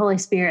hear the Holy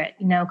Spirit,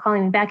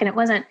 calling me back. And it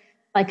wasn't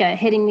like a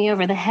hitting me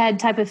over the head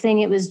type of thing.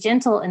 It was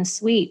gentle and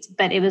sweet,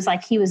 but it was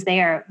like he was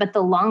there. But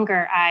the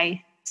longer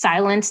I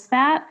silenced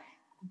that,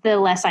 the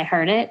less I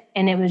heard it.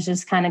 And it was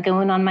just kind of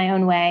going on my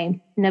own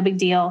way. No big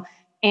deal.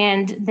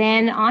 And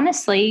then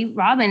honestly,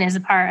 Robin is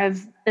a part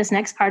of this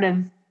next part of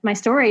my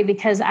story,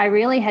 because I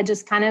really had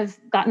just kind of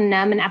gotten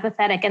numb and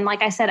apathetic. And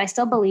like I said, I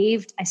still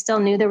believed, I still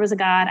knew there was a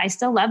God. I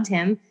still loved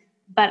him,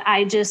 but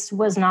I just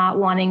was not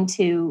wanting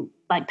to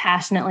like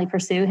passionately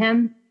pursue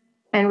him.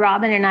 And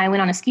Robin and I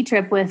went on a ski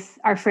trip with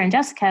our friend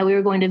Jessica. We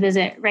were going to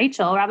visit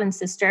Rachel, Robin's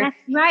sister.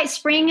 That's right.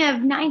 Spring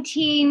of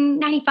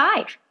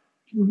 1995.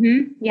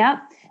 Mm-hmm. Yep.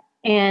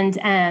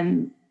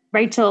 And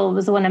Rachel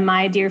was one of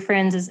my dear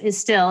friends, is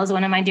still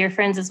one of my dear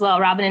friends as well.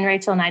 Robin and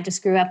Rachel and I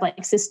just grew up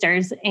like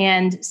sisters.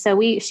 And so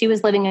she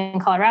was living in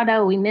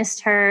Colorado. We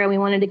missed her. We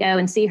wanted to go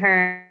and see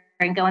her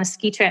and go on a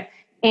ski trip.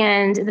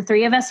 And the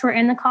three of us were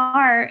in the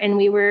car and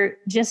we were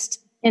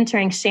just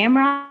entering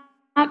Shamrock,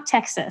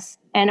 Texas.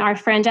 And our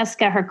friend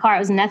Jessica, her car, it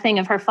was nothing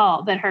of her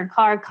fault, but her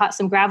car caught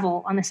some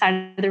gravel on the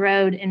side of the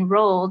road and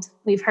rolled.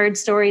 We've heard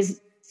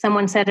stories.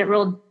 Someone said it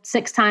rolled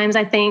 6 times,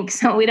 I think.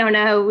 So we don't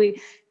know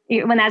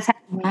when that's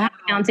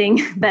counting,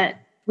 but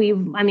we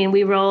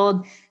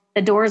rolled,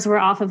 the doors were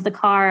off of the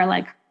car.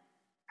 Like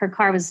her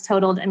car was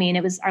totaled.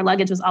 Our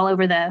luggage was all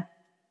over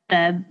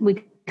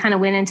we kind of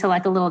went into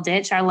like a little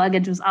ditch. Our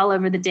luggage was all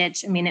over the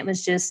ditch. It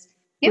was just,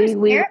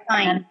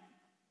 terrifying.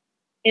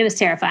 It was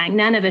terrifying.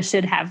 None of us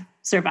should have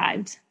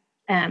survived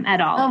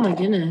at all. Oh my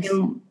goodness.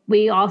 And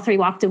we all 3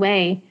 walked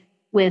away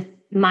with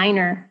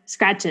minor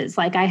scratches.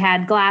 Like I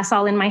had glass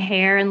all in my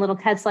hair and little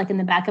cuts like in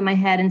the back of my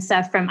head and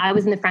stuff I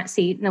was in the front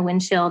seat in the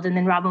windshield, and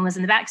then Robin was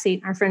in the back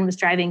seat. Our friend was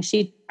driving.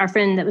 Our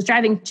friend that was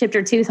driving chipped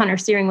her tooth on her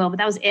steering wheel, but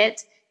that was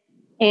it.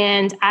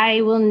 And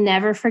I will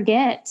never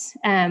forget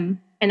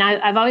And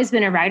I've always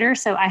been a writer.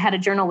 So I had a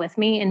journal with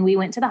me and we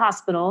went to the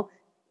hospital,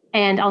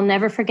 and I'll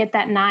never forget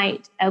that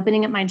night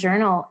opening up my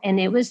journal. And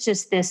it was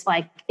just this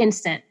like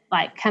instant,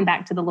 like come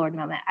back to the Lord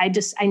moment.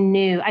 I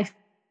knew, I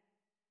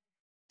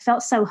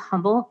felt so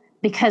humble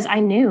because I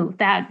knew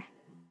that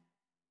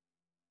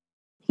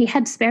he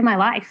had spared my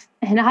life.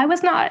 And I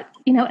was not,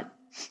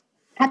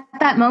 at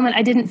that moment,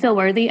 I didn't feel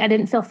worthy. I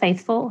didn't feel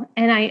faithful.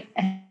 And I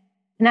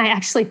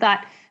actually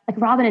thought, like,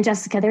 Robin and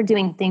Jessica, they're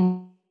doing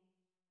things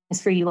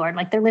for you, Lord.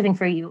 Like, they're living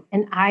for you.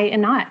 And I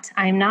am not.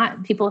 I'm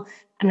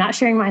not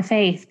sharing my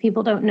faith.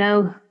 People don't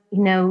know,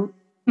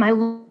 my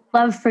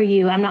love for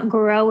you. I'm not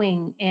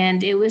growing.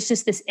 And it was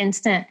just this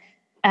instant,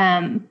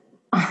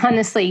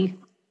 honestly,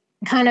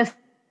 kind of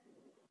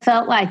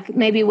felt like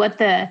maybe what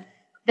the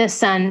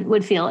son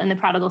would feel in the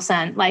prodigal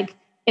son. Like,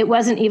 it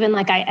wasn't even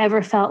like I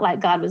ever felt like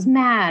God was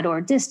mad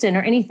or distant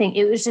or anything.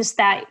 It was just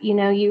that,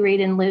 you read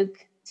in Luke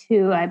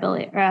 2, I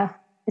believe,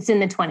 it's in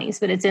the 20s,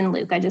 but it's in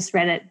Luke. I just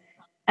read it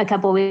a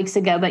couple of weeks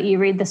ago, but you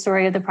read the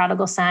story of the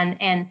prodigal son,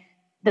 and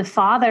the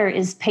father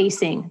is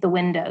pacing the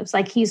windows,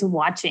 like he's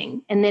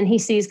watching. And then he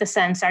sees the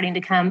son starting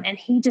to come, and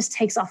he just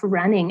takes off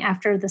running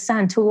after the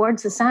son,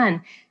 towards the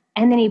son.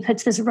 And then he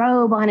puts this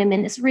robe on him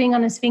and this ring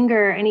on his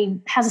finger, and he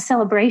has a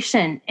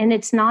celebration. And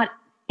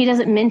he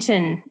doesn't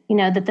mention,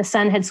 that the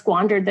son had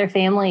squandered their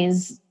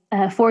family's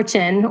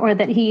fortune, or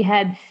that he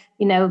had,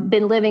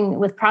 been living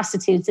with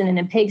prostitutes and in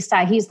a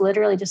pigsty. He's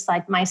literally just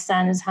like, my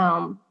son is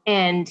home.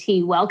 And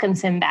he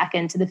welcomes him back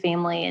into the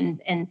family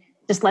and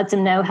just lets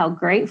him know how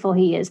grateful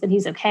he is that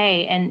he's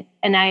okay. And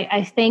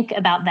I think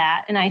about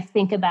that. And I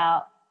think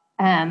about,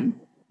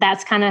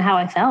 that's kind of how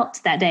I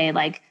felt that day.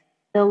 Like,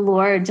 the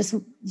Lord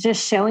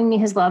just showing me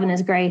his love and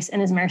his grace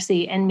and his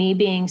mercy, and me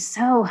being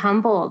so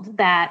humbled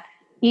that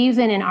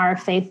even in our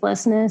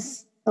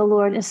faithlessness, the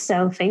Lord is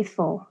so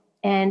faithful.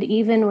 And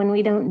even when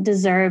we don't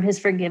deserve his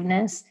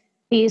forgiveness,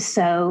 he's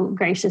so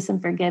gracious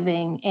and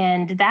forgiving.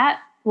 And that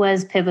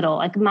was pivotal.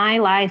 Like, my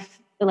life,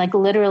 like,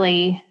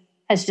 literally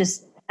has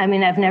just,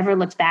 I've never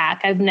looked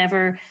back. I've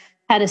never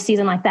had a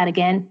season like that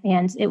again.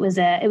 And it was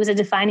a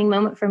defining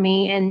moment for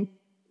me. And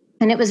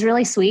it was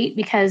really sweet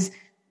because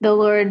the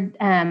Lord,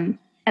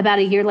 about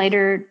a year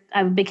later,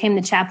 I became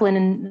the chaplain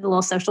in the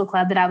little social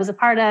club that I was a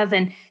part of.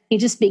 And he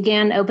just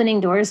began opening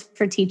doors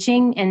for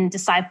teaching and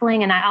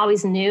discipling. And I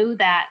always knew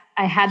that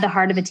I had the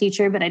heart of a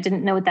teacher, but I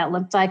didn't know what that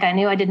looked like. I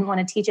knew I didn't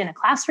want to teach in a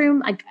classroom.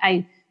 Like,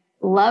 I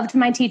loved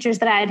my teachers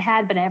that I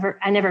had, but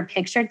I never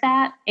pictured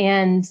that.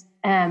 And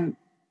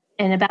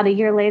about a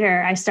year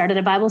later, I started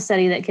a Bible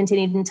study that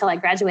continued until I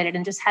graduated,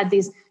 and just had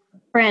these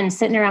friends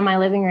sitting around my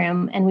living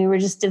room, and we were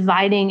just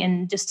dividing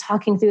and just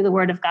talking through the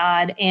Word of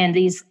God, and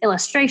these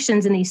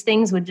illustrations and these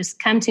things would just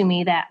come to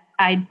me that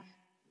I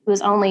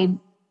was only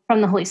from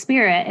the Holy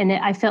Spirit. And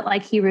I felt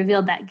like he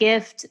revealed that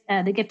gift,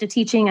 the gift of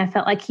teaching. I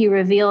felt like he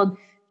revealed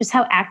just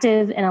how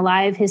active and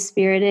alive his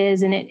Spirit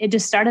is. And it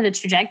just started a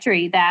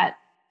trajectory that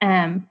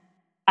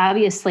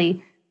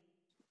obviously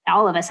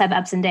all of us have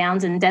ups and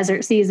downs and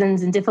desert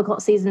seasons and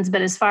difficult seasons.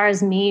 But as far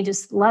as me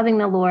just loving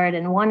the Lord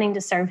and wanting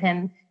to serve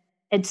him,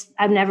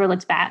 I've never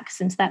looked back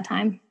since that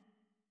time.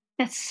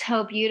 That's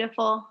so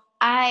beautiful.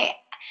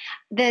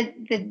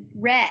 The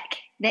wreck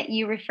that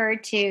you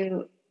referred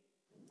to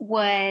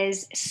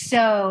was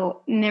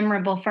so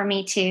memorable for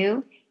me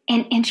too.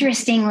 And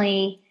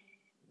interestingly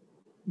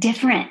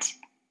different.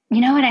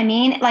 You know what I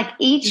mean? Like,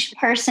 each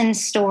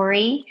person's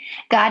story,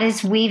 God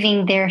is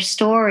weaving their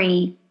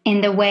story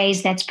in the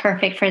ways that's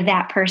perfect for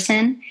that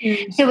person.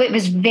 Mm-hmm. So it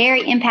was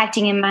very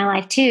impacting in my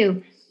life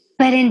too,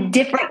 but in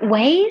different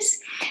ways.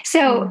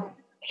 So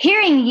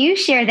hearing you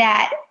share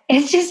that,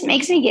 it just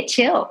makes me get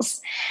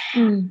chills.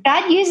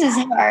 God he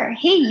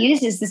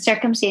uses the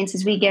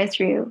circumstances we go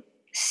through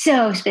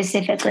so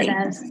specifically,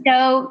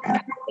 so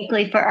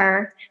perfectly for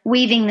our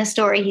weaving the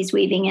story he's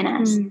weaving in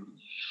us.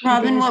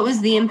 Robin, what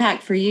was the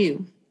impact for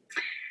you?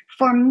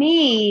 For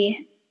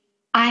me,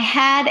 I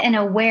had an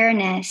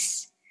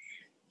awareness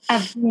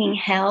of being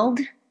held.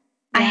 Yeah.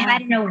 I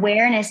had an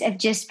awareness of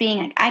just being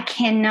like, I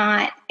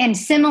cannot, and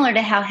similar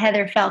to how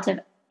Heather felt of,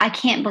 I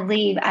can't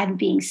believe I'm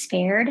being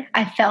spared.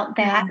 I felt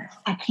that.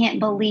 I can't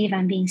believe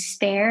I'm being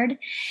spared.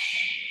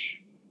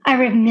 I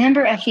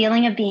remember a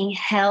feeling of being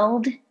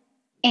held,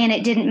 and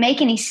it didn't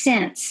make any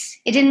sense.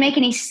 It didn't make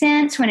any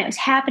sense when it was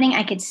happening.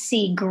 I could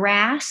see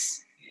grass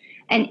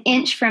an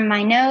inch from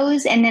my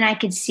nose, and then I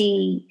could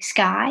see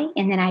sky,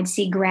 and then I'd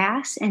see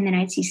grass, and then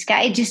I'd see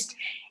sky.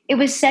 It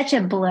was such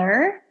a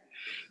blur.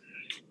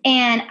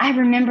 And I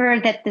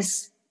remember that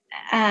this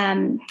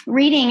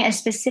reading a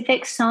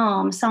specific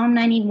Psalm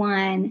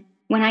 91,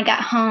 when I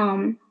got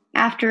home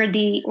after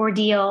the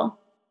ordeal,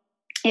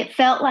 it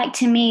felt like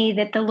to me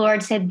that the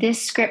Lord said,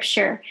 this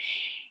scripture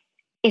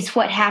is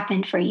what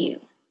happened for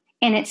you.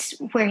 And it's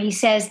where he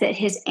says that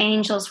his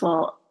angels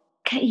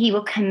he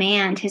will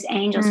command his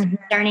angels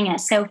concerning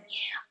us. So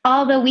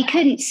although we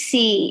couldn't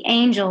see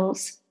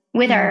angels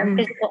with our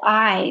physical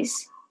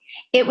eyes,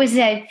 it was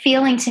a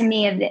feeling to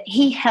me of that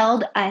he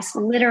held us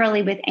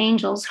literally with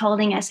angels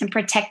holding us and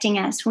protecting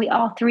us. We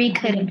all three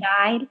could have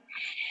died.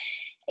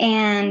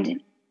 And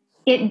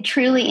it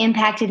truly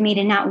impacted me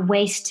to not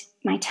waste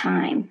my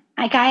time.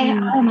 Like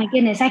oh my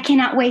goodness, I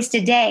cannot waste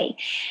a day.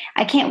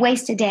 I can't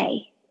waste a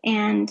day.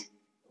 And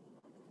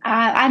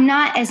I'm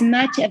not as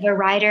much of a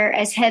writer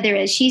as Heather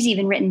is. She's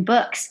even written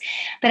books,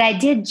 but I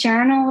did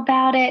journal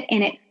about it,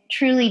 and it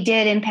truly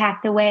did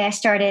impact the way I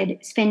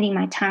started spending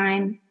my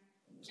time.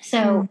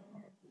 So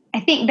I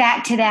think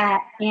back to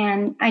that,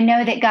 and I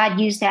know that God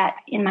used that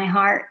in my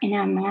heart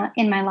and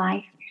in my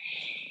life,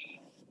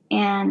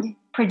 and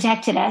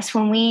protected us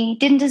when we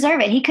didn't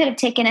deserve it. He could have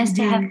taken us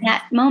to have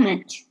that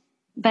moment,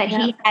 but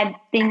He had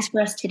things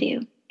for us to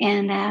do,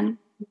 and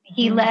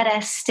He let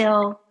us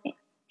still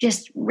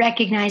just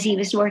recognize He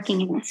was working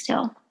in us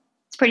still.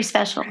 It's pretty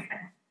special.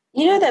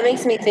 You know, that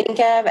makes me think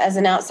of, as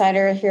an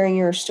outsider hearing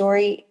your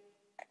story,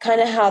 kind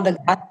of how the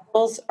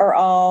Gospels are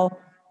all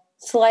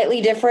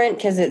slightly different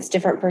because it's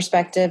different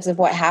perspectives of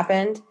what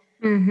happened.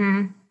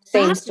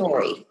 Same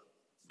story.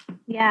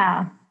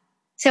 Yeah.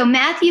 So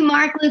Matthew,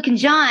 Mark, Luke, and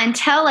John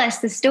tell us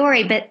the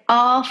story, but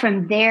all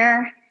from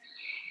their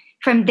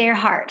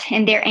heart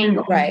and their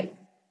angle. Right.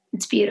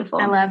 It's beautiful.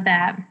 I love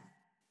that.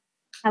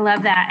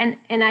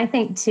 And I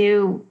think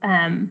too,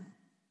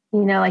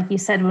 like you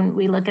said, when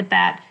we look at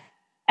that,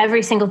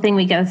 every single thing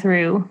we go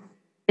through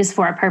is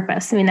for a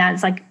purpose. I mean,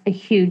 that's like a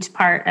huge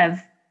part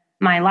of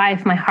my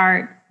life, my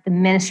heart, the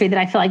ministry that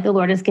I feel like the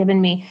Lord has given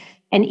me.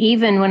 And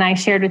even when I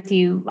shared with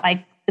you,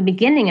 like the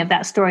beginning of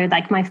that story,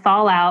 like my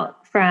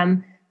fallout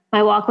from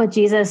my walk with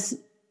Jesus,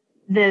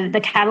 the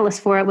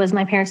catalyst for it was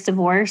my parents'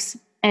 divorce.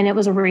 And it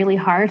was really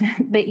hard.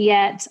 But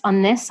yet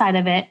on this side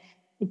of it,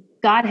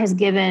 God has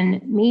given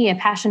me a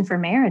passion for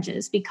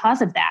marriages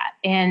because of that,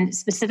 and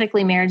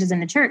specifically marriages in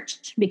the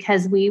church,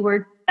 because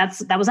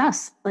that was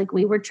us. Like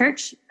we were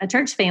a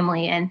church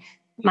family, and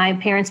my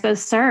parents both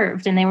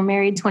served, and they were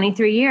married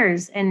 23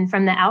 years. And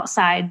from the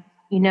outside,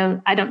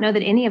 I don't know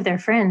that any of their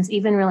friends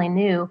even really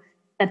knew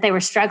that they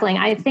were struggling.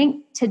 I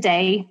think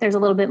today there's a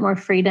little bit more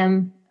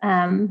freedom,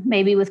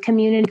 maybe with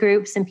community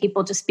groups and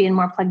people just being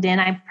more plugged in.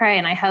 I pray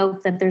and I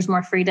hope that there's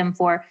more freedom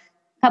for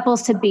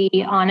couples to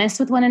be honest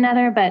with one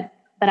another, but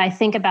I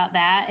think about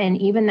that,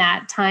 and even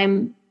that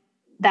time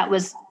that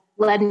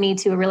led me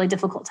to a really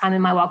difficult time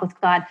in my walk with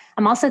God.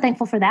 I'm also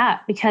thankful for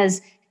that,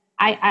 because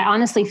I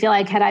honestly feel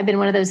like had I been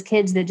one of those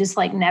kids that just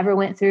like never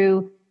went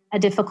through a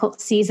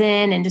difficult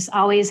season and just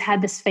always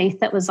had this faith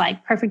that was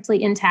like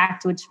perfectly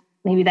intact, which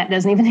maybe that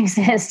doesn't even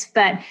exist,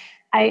 but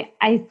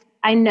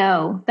I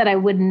know that I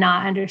would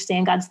not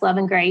understand God's love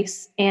and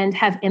grace and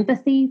have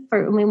empathy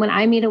for, when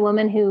I meet a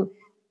woman who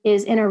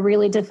is in a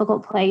really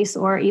difficult place,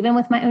 or even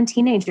with my own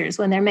teenagers,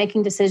 when they're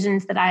making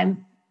decisions that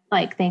I'm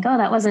like, think, oh,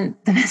 that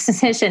wasn't the best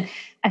decision.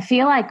 I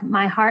feel like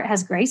my heart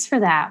has grace for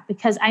that,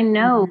 because I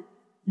know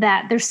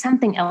that there's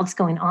something else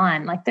going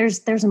on. Like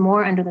there's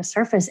more under the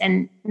surface,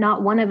 and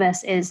not one of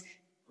us is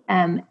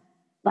not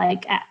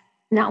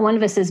one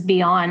of us is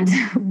beyond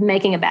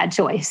making a bad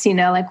choice.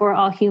 Like we're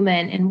all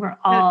human and we're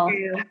all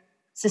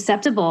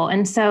susceptible.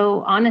 And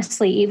so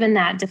honestly, even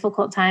that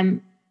difficult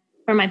time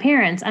for my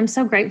parents, I'm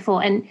so grateful.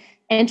 And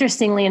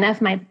interestingly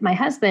enough, my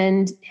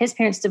husband, his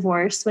parents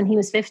divorced when he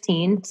was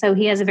 15. So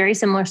he has a very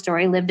similar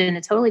story, lived in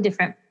a totally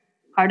different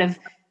part of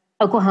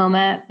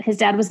Oklahoma. His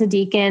dad was a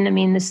deacon. I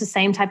mean, this is the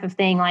same type of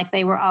thing. Like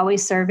they were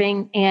always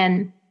serving.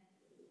 And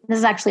this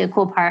is actually a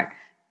cool part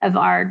of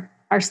our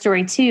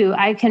story too.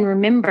 I can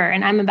remember,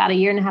 and I'm about a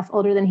year and a half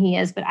older than he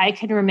is, but I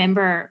can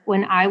remember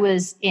when I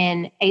was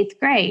in ninth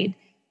grade.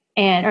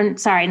 And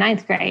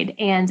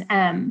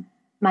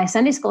my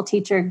Sunday school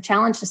teacher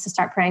challenged us to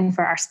start praying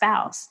for our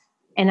spouse.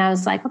 And I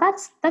was like, well,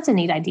 that's a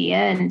neat idea.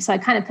 And so I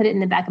kind of put it in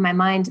the back of my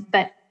mind.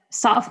 But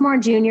sophomore,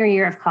 junior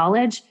year of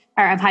college,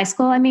 or of high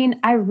school,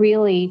 I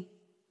really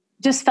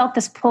just felt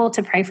this pull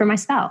to pray for my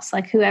spouse,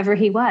 like whoever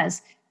he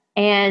was.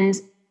 And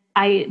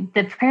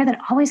the prayer that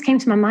always came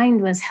to my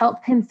mind was,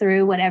 help him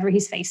through whatever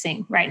he's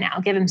facing right now,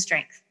 give him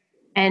strength.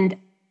 And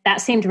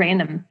that seemed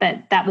random,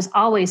 but that was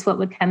always what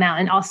would come out,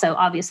 and also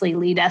obviously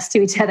lead us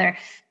to each other.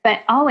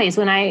 But always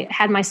when I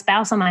had my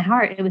spouse on my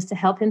heart, it was to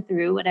help him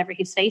through whatever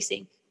he's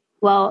facing.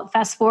 Well,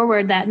 fast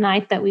forward that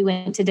night that we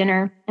went to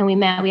dinner and we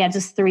met, we had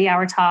just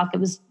 3-hour talk. It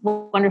was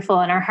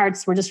wonderful. And our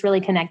hearts were just really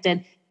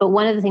connected. But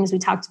one of the things we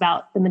talked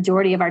about the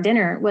majority of our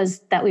dinner was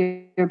that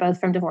we were both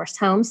from divorced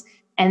homes,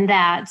 and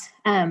that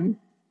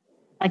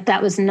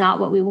that was not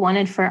what we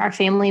wanted for our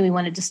family. We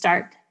wanted to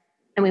start,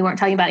 and we weren't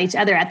talking about each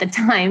other at the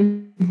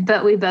time,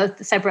 but we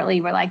both separately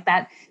were like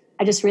that.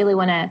 I just really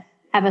want to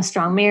have a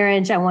strong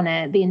marriage. I want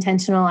to be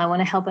intentional. I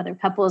want to help other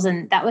couples.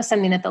 And that was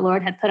something that the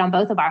Lord had put on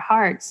both of our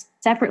hearts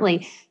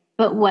separately.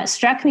 But what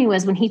struck me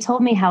was when he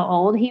told me how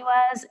old he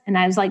was, and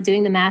I was like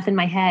doing the math in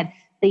my head,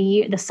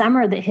 the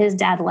summer that his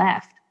dad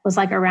left was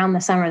like around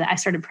the summer that I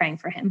started praying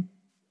for him.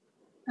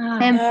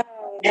 Oh,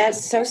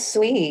 that's so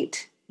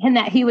sweet. And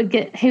that he would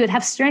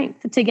have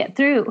strength to get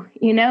through,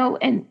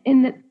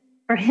 and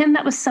for him,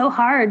 that was so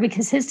hard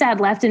because his dad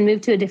left and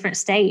moved to a different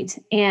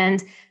state.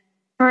 And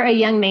for a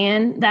young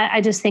man, that I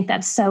just think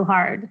that's so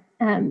hard.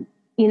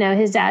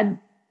 His dad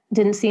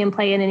didn't see him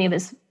play in any of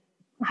his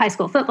high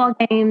school football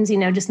games,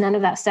 just none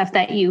of that stuff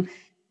that you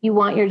you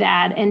want your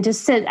dad. And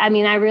just to, I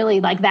mean, I really,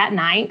 like that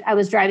night I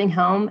was driving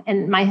home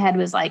and my head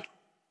was like,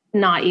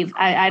 not even,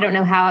 I don't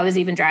know how I was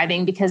even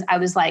driving, because I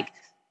was like,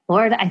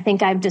 Lord, I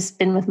think I've just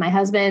been with my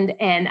husband.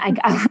 And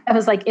I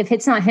was like, if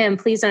it's not him,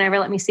 please don't ever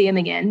let me see him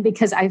again,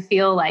 because I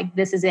feel like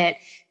this is it.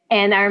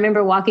 And I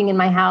remember walking in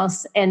my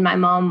house and my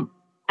mom,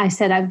 I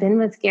said, I've been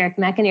with Garrick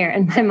McAnear.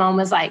 And my mom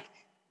was like,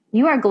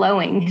 you are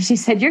glowing. She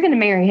said, you're going to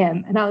marry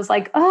him. And I was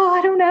like, oh,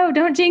 I don't know.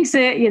 Don't jinx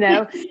it, you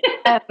know?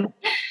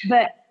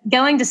 But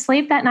going to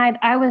sleep that night,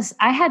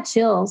 I had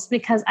chills,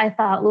 because I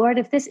thought, Lord,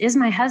 if this is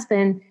my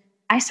husband,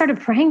 I started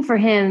praying for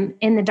him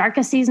in the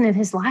darkest season of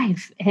his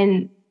life.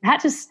 And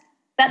that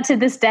to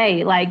this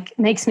day, like,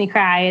 makes me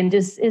cry, and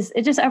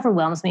it just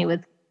overwhelms me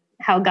with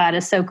how God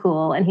is so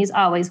cool. And he's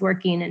always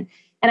working. And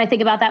I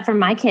think about that for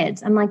my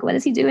kids. I'm like, what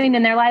is he doing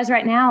in their lives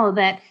right now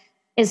that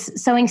is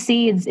sowing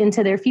seeds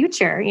into their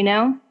future, you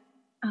know?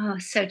 Oh,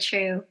 so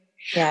true.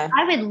 Yeah.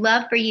 I would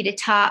love for you to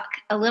talk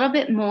a little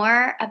bit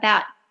more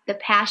about the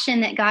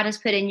passion that God has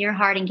put in your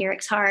heart and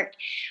Garrick's heart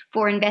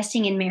for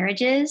investing in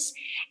marriages,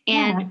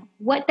 and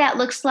what that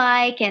looks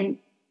like. And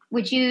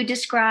would you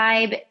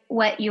describe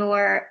what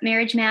your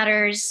Marriage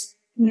Matters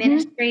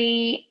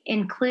ministry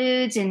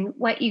includes and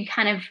what you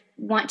kind of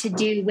want to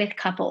do with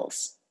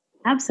couples?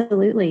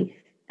 Absolutely.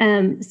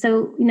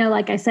 So, you know,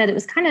 like I said, it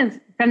was kind of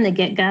from the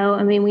get-go.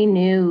 I mean, we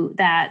knew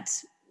that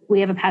we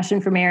have a passion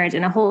for marriage,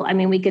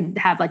 and we could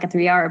have like a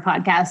 3-hour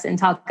podcast and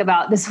talk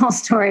about this whole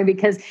story,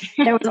 because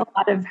there was a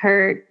lot of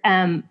hurt.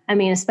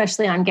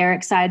 Especially on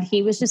Garrick's side,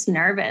 he was just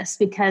nervous,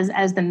 because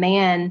as the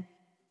man,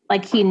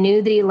 like, he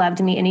knew that he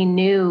loved me, and he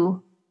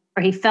knew,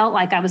 or he felt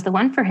like I was the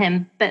one for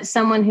him, but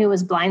someone who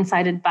was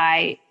blindsided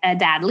by a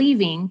dad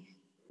leaving,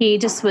 he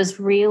just was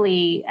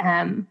really,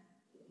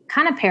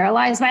 kind of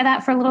paralyzed by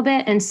that for a little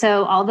bit. And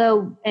so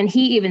and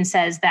he even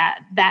says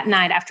that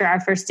night after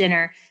our first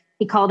dinner,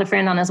 he called a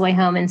friend on his way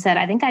home and said,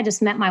 I think I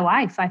just met my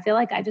wife. I feel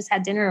like I just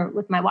had dinner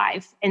with my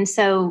wife. And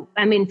so,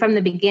 from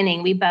the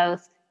beginning, we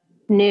both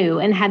knew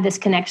and had this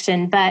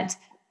connection. But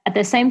at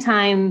the same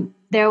time,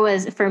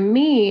 for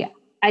me,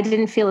 I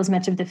didn't feel as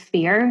much of the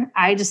fear.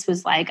 I just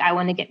was like, I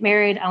want to get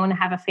married. I want to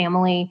have a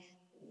family,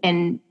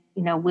 and,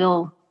 you know,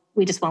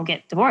 we just won't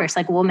get divorced.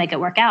 Like, we'll make it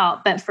work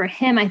out. But for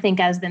him, I think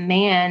as the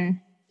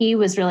man, he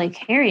was really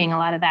carrying a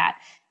lot of that.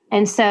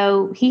 And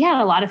so he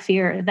had a lot of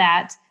fear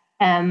that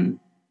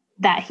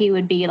he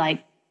would be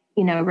like,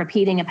 you know,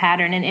 repeating a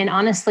pattern. And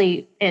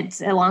honestly, it's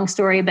a long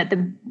story, but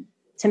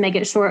to make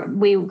it short,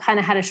 we kind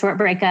of had a short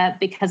breakup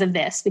because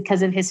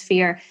of his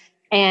fear.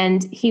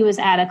 And he was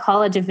at a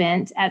college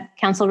event at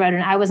Council Road,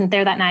 and I wasn't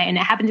there that night. And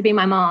it happened to be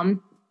my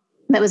mom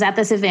that was at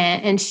this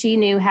event, and she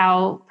knew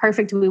how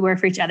perfect we were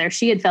for each other.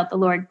 She had felt the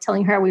Lord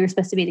telling her we were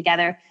supposed to be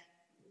together.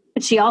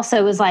 But she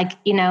also was like,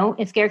 you know,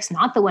 if Garrick's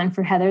not the one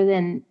for Heather,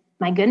 then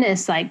my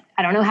goodness, like,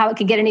 I don't know how it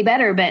could get any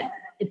better, but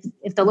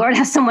if the Lord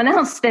has someone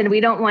else, then we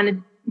don't want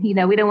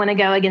to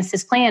go against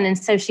his plan. And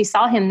so she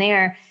saw him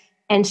there,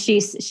 and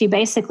she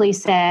basically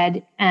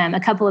said a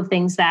couple of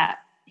things that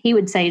he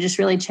would say just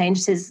really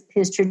changed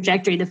his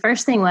trajectory. The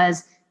first thing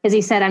is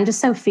he said, I'm just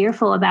so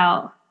fearful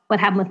about what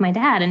happened with my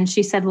dad. And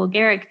she said, well,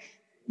 Garrick,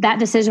 that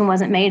decision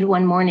wasn't made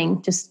one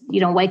morning. Just, you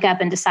don't wake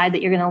up and decide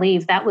that you're going to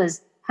leave. That was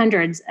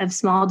hundreds of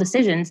small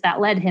decisions that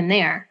led him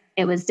there.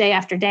 It was day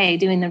after day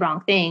doing the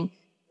wrong thing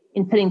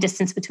and putting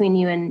distance between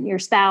you and your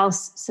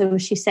spouse. So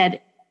she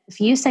said,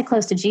 if you stay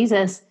close to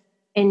Jesus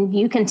and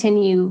you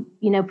continue,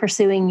 you know,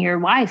 pursuing your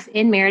wife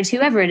in marriage,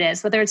 whoever it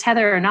is, whether it's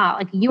Heather or not,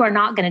 like, you are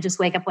not going to just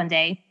wake up one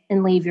day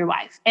and leave your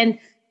wife. And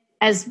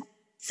as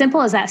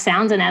simple as that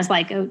sounds, and as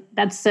like, oh,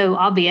 that's so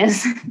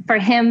obvious, for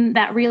him,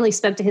 that really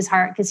spoke to his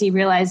heart, because he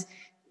realized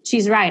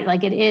she's right.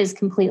 Like, it is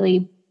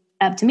completely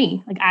up to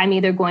me. Like, I'm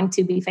either going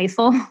to be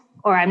faithful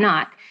or I'm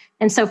not.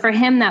 And so for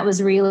him, that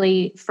was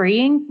really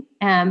freeing.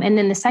 And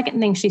then the second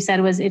thing she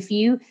said was,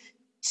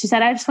 she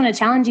said, I just want to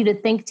challenge you to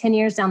think 10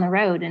 years down the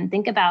road and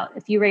think about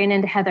if you ran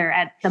into Heather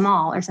at the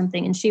mall or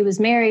something, and she was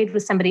married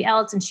with somebody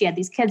else and she had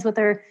these kids with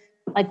her.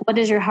 Like, what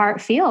does your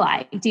heart feel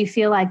like? Do you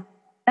feel like,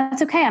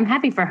 that's okay, I'm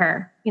happy for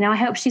her, you know, I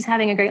hope she's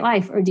having a great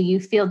life? Or do you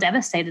feel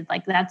devastated?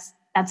 Like, that's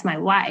my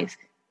wife.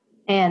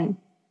 And,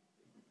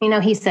 you know,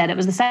 he said it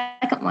was the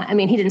second one. I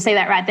mean, he didn't say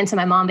that right then to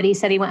my mom, but he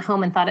said he went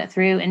home and thought it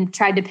through and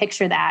tried to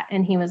picture that.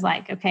 And he was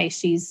like, okay,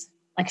 she's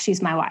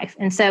my wife.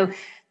 And so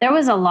there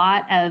was a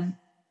lot of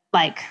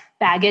like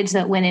baggage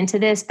that went into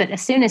this, but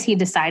as soon as he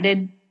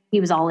decided, he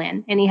was all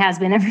in, and he has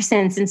been ever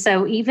since. And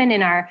so even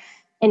in our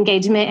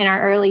engagement in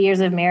our early years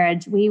of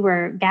marriage, we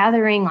were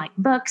gathering like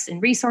books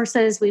and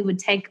resources. We would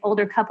take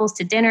older couples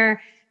to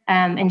dinner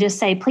and just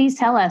say, please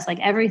tell us like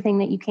everything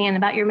that you can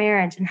about your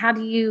marriage. And how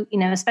do you, you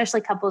know, especially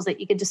couples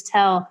that you could just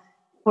tell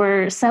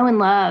were so in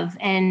love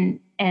and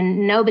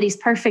nobody's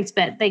perfect,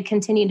 but they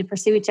continue to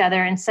pursue each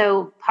other. And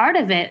so part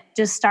of it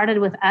just started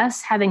with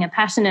us having a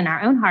passion in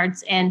our own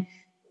hearts and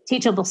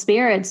teachable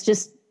spirits,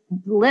 just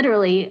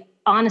literally,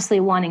 honestly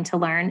wanting to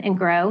learn and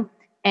grow.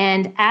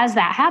 And as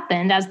that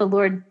happened, as the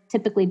Lord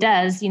typically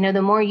does, you know,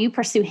 the more you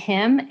pursue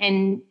him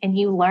and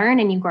you learn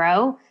and you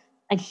grow,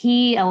 like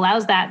he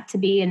allows that to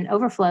be an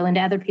overflow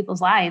into other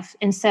people's lives.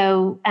 And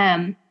so,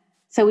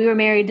 so we were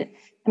married.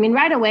 I mean,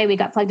 right away we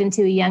got plugged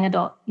into a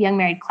young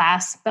married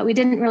class, but we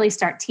didn't really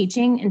start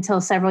teaching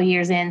until several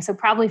years in. So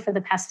probably for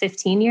the past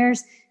 15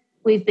 years,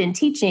 we've been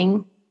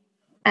teaching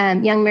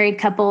young married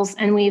couples,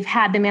 and we've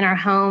had them in our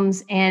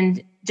homes.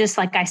 And just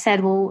like I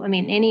said,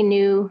 any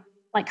new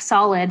like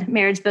solid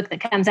marriage book that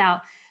comes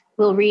out,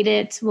 we'll read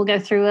it, we'll go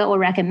through it, we'll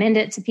recommend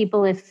it to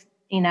people if,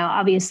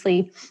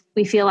 obviously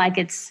we feel like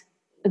it's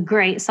a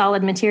great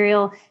solid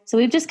material. So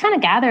we've just kind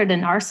of gathered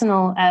an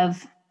arsenal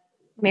of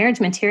marriage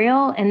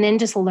material and then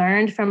just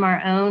learned from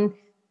our own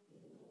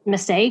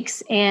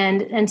mistakes.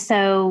 And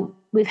so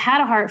we've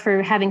had a heart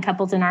for having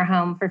couples in our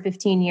home for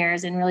 15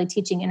 years and really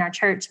teaching in our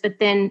church. But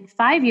then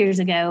 5 years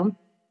ago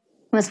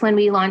was when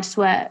we launched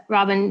what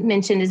Robin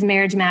mentioned is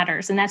Marriage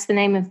Matters. And that's the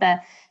name of the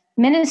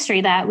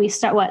ministry that we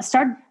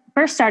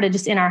first started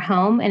just in our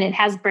home. And it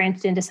has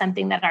branched into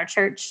something that our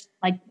church,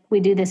 like we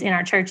do this in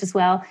our church as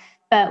well.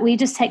 But we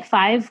just take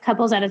 5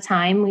 couples at a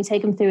time. We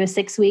take them through a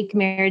 6-week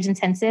marriage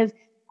intensive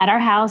at our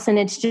house. And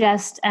it's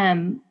just,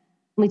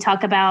 we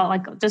talk about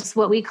like just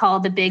what we call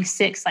the big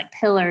 6 like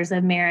pillars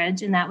of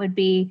marriage. And that would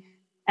be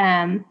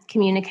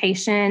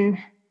communication,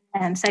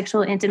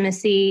 sexual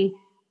intimacy,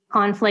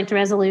 conflict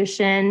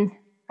resolution,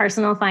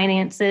 personal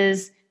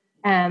finances,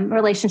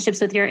 relationships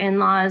with your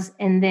in-laws,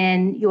 and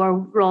then your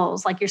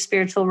roles, like your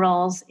spiritual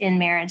roles in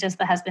marriage as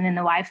the husband and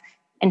the wife,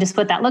 and just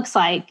what that looks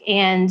like.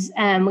 And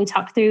we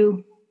talk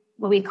through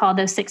what we call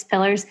those 6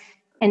 pillars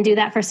and do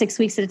that for 6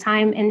 weeks at a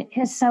time. And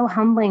it's so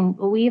humbling.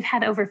 We've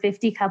had over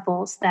 50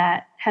 couples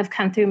that have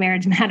come through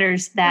Marriage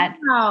Matters that,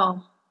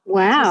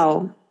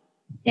 wow.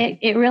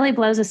 It really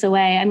blows us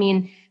away. I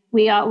mean,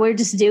 we're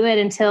just do it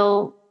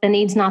until the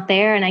need's not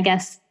there. And I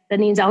guess the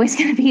need's always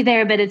going to be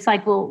there, but it's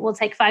like, we'll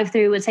take 5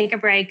 through, we'll take a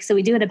break. So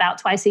we do it about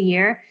twice a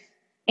year.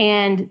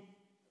 And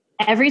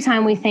every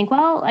time we think,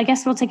 well, I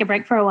guess we'll take a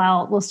break for a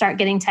while, we'll start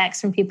getting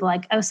texts from people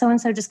like, oh,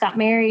 so-and-so just got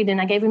married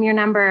and I gave him your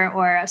number,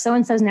 or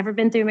so-and-so's never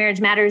been through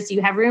Marriage Matters. Do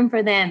you have room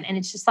for them? And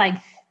it's just like,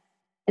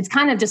 it's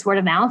kind of just word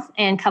of mouth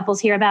and couples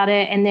hear about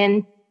it. And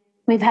then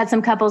we've had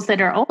some couples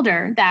that are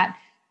older that,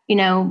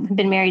 have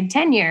been married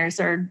 10 years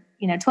or,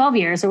 12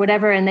 years or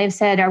whatever. And they've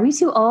said, are we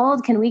too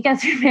old? Can we go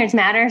through Marriage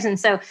Matters? And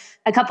so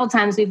a couple of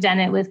times we've done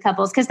it with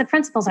couples because the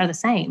principles are the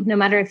same, no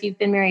matter if you've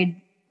been married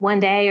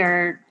one day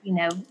or,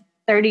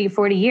 30,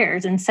 40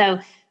 years. And so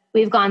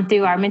we've gone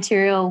through our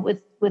material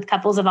with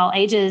couples of all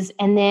ages.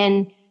 And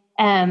then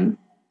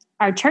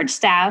our church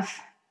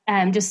staff,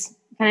 just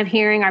kind of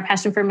hearing our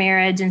passion for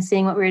marriage and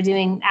seeing what we were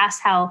doing,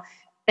 asked how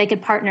they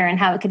could partner and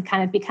how it could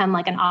kind of become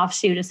like an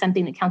offshoot of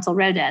something that Council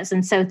Row does.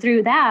 And so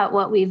through that,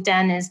 what we've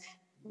done is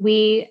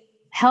we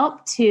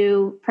help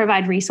to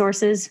provide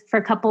resources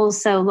for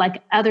couples. So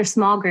like other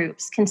small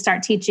groups can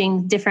start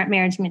teaching different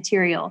marriage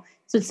material.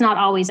 So it's not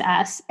always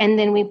us. And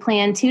then we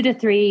plan 2 to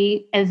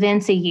 3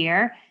 events a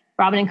year.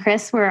 Robin and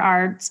Chris were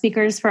our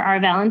speakers for our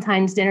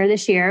Valentine's dinner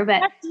this year. But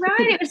that's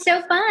right. It was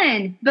so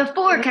fun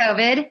before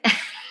COVID.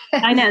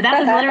 I know that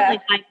was literally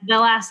like the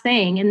last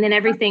thing. And then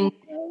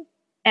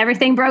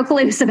everything broke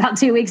loose about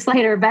 2 weeks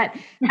later. But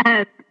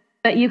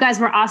you guys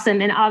were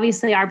awesome. And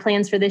obviously our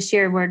plans for this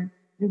year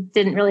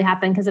didn't really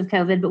happen because of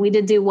COVID, but we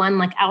did do one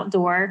like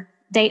outdoor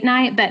date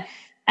night. But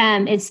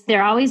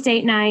they're always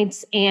date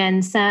nights.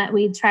 And so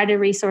we try to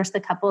resource the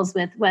couples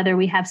with whether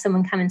we have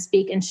someone come and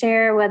speak and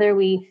share, whether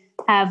we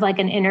have like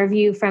an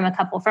interview from a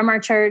couple from our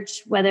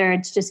church, whether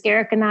it's just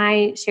Garrick and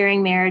I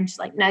sharing marriage,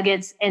 like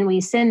nuggets, and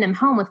we send them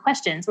home with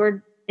questions.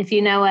 If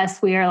you know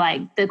us, we are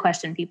like the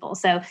question people.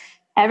 So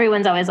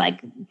everyone's always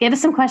like, give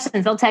us some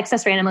questions. They'll text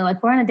us randomly,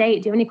 like, we're on a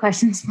date. Do you have any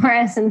questions for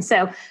us? And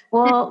so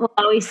we'll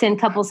always send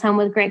couples home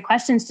with great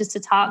questions just to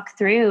talk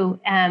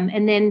through.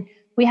 And then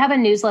we have a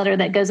newsletter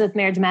that goes with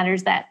Marriage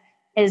Matters that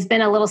has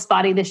been a little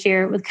spotty this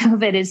year with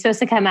COVID. It's supposed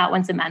to come out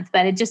once a month,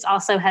 but it just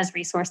also has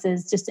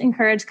resources just to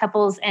encourage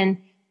couples. And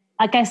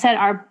like I said,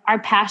 our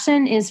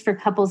passion is for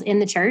couples in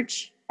the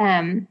church.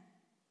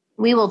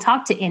 We will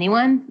talk to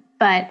anyone,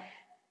 but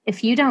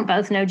if you don't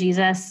both know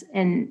Jesus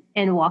and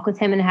walk with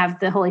him and have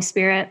the Holy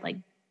Spirit, like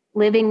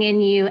living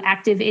in you,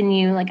 active in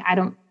you, like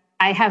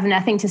I have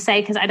nothing to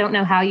say because I don't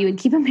know how you would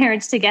keep a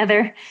marriage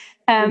together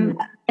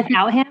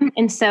without him.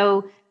 And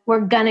so we're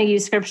going to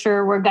use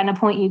scripture. We're going to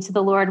point you to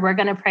the Lord. We're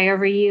going to pray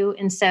over you.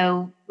 And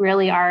so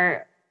really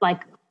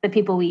the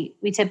people we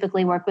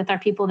typically work with are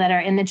people that are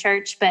in the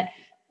church, but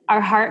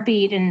our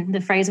heartbeat and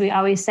the phrase we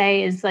always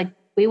say is like,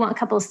 we want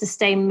couples to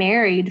stay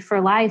married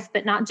for life,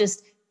 but not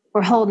just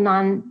we're holding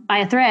on by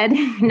a thread,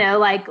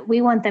 like we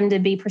want them to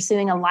be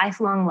pursuing a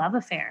lifelong love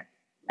affair,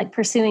 like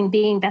pursuing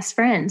being best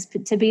friends,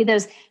 to be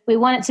those, we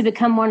want it to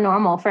become more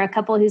normal for a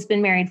couple who's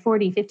been married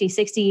 40, 50,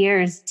 60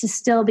 years to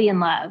still be in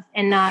love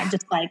and not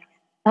just like,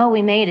 oh,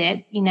 we made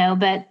it,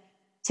 but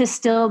to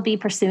still be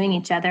pursuing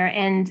each other.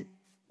 And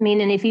I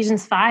mean, in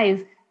Ephesians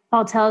 5,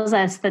 Paul tells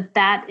us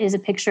that is a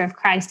picture of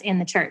Christ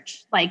and the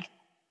church. Like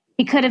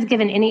he could have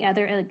given any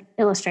other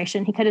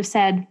illustration. He could have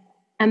said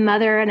a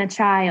mother and a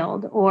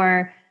child,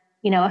 or,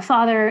 a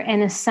father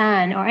and a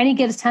son, and he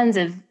gives tons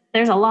of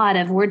there's a lot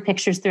of word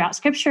pictures throughout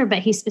scripture, but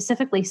he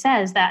specifically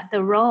says that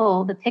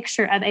the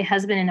picture of a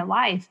husband and a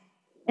wife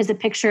is a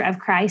picture of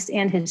Christ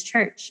and his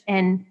church.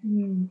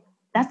 And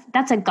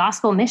that's a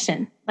gospel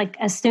mission. Like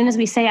as soon as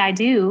we say, I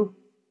do,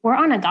 we're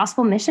on a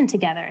gospel mission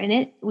together,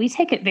 and we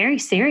take it very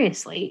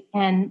seriously.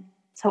 And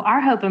so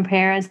our hope and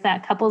prayer is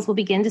that couples will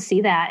begin to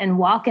see that and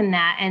walk in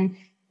that and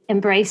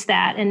embrace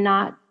that, and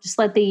not just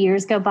let the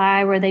years go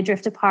by where they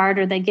drift apart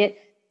or they get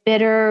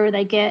bitter or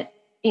they get,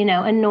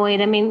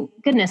 annoyed. I mean,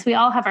 goodness, we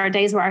all have our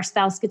days where our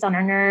spouse gets on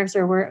our nerves,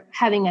 or we're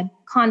having a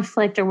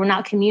conflict, or we're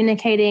not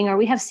communicating, or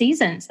we have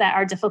seasons that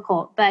are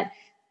difficult, but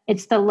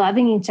it's the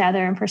loving each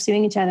other and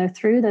pursuing each other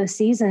through those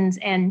seasons.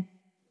 And,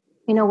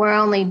 we're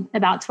only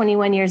about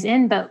 21 years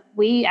in, but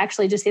we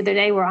actually just the other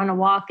day were on a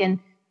walk and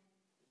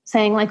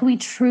saying like, we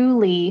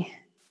truly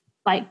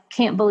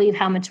can't believe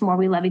how much more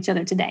we love each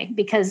other today,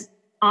 because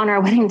on our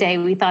wedding day,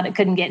 we thought it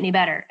couldn't get any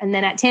better. And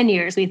then at 10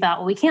 years, we thought,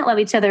 well, we can't love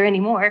each other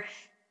anymore.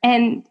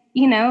 And,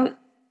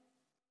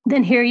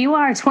 then here you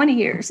are 20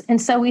 years. And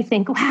so we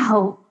think,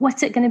 wow,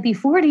 what's it going to be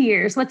 40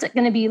 years? What's it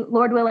going to be,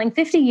 Lord willing,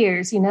 50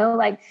 years?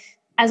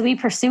 As we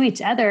pursue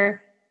each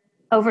other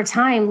over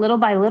time, little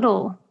by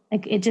little,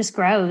 it just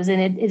grows,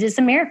 and it is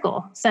a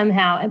miracle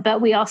somehow.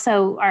 But we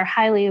also are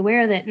highly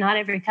aware that not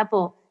every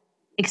couple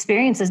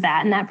experiences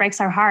that, and that breaks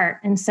our heart.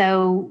 And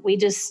so we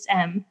just,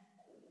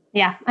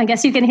 I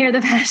guess you can hear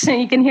the passion.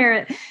 You can hear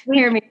it.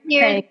 Hear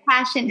the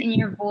passion in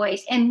your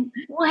voice. And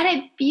what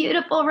a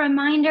beautiful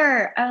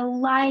reminder, a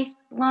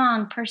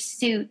lifelong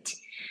pursuit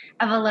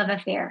of a love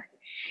affair.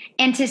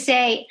 And to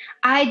say,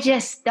 I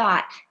just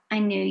thought I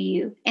knew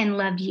you and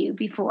loved you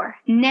before.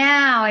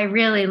 Now I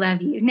really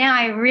love you. Now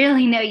I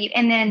really know you.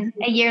 And then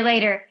a year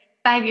later,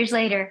 5 years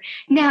later,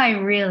 now I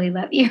really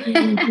love you.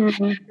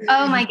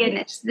 Oh my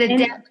goodness. The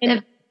depth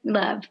of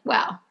love.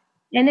 Wow.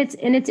 And it's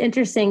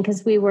interesting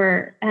because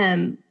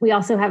we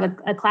also have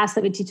a class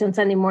that we teach on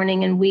Sunday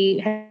morning, and we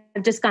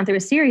have just gone through a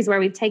series where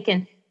we've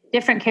taken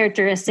different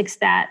characteristics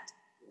that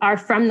are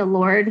from the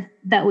Lord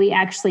that we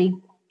actually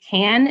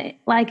can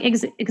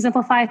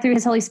exemplify through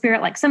his Holy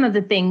Spirit. Like some of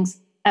the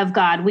things of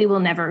God, we'll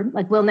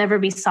never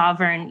be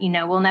sovereign,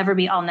 we'll never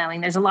be all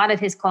knowing. There's a lot of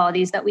his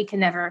qualities that we can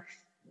never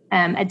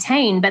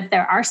attain, but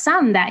there are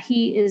some that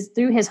he is,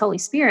 through his Holy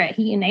Spirit,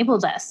 he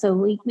enabled us. So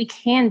we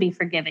can be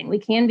forgiving, we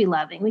can be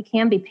loving, we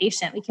can be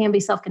patient, we can be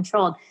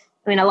self-controlled.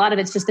 I mean, a lot of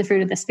it's just the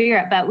fruit of the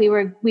Spirit, but we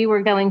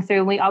were going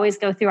through, we always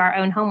go through our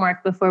own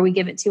homework before we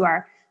give it to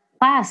our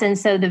class. And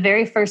so the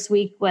very first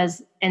week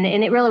was, and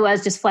it really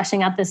was just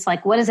fleshing out this,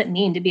 what does it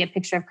mean to be a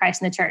picture of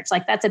Christ in the church?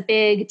 That's a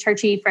big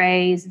churchy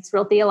phrase. It's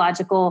real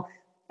theological,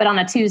 but on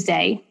a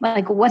Tuesday,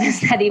 what does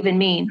that even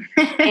mean?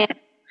 And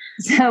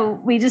so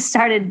we just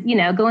started,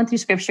 going through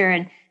scripture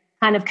and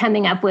kind of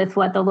coming up with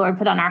what the Lord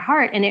put on our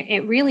heart. And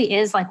it really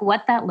is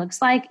what that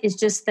looks like is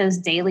just those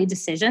daily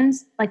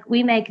decisions.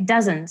 We make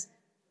dozens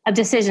of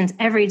decisions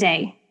every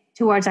day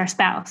towards our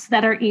spouse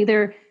that are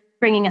either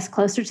bringing us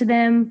closer to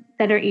them,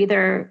 that are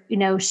either,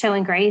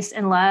 showing grace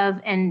and love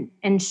and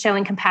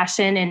showing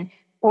compassion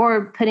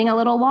or putting a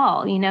little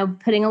wall,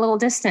 putting a little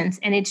distance.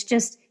 And it's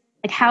just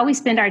how we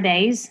spend our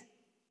days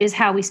is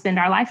how we spend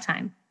our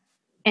lifetime.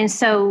 And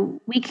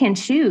so we can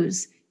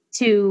choose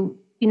to,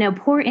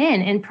 pour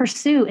in and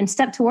pursue and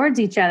step towards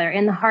each other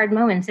in the hard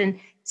moments. And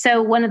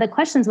so one of the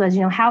questions was,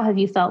 how have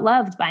you felt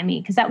loved by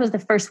me? Because that was the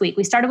first week.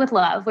 We started with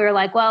love. We were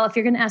like, well, if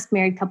you're going to ask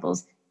married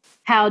couples,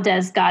 how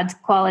does God's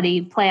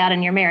quality play out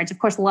in your marriage? Of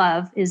course,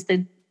 love is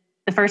the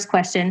first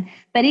question.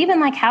 But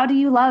even how do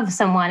you love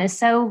someone is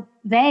so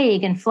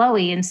vague and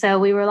flowy. And so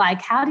we were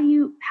like, how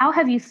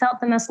have you felt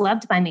the most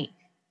loved by me?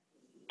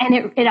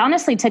 And it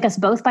honestly took us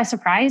both by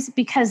surprise,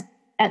 because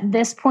at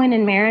this point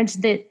in marriage,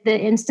 the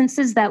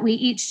instances that we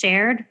each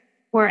shared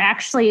were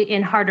actually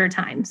in harder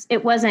times.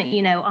 It wasn't,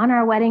 on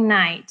our wedding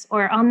night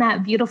or on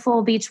that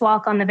beautiful beach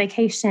walk on the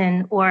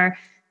vacation or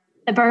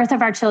the birth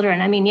of our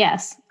children. I mean,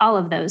 yes, all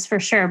of those for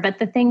sure. But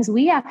the things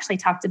we actually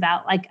talked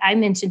about, I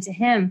mentioned to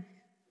him,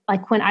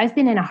 when I've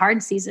been in a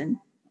hard season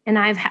and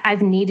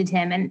I've needed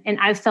him and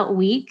I've felt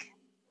weak,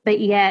 but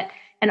yet,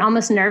 and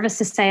almost nervous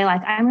to say,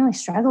 I'm really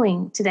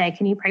struggling today.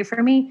 Can you pray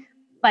for me?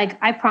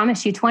 I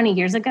promise you 20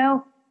 years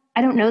ago,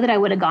 I don't know that I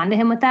would have gone to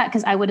him with that,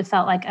 because I would have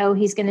felt oh,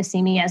 he's going to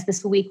see me as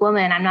this weak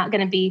woman. I'm not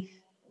going to be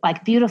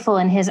beautiful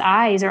in his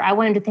eyes, or I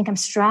want him to think I'm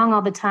strong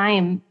all the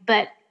time.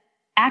 But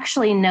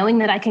actually knowing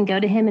that I can go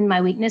to him in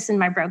my weakness and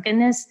my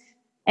brokenness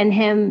and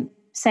him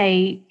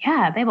say,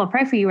 yeah, babe, I'll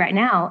pray for you right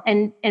now.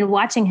 And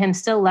watching him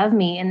still love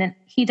me and that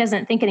he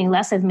doesn't think any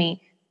less of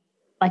me.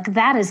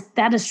 That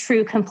is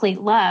true,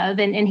 complete love.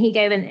 And he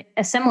gave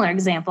a similar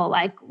example,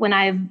 when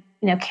I've,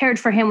 cared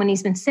for him when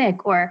he's been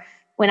sick, or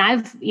when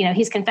I've,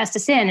 he's confessed a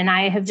sin and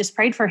I have just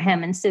prayed for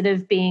him instead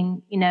of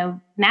being,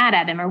 mad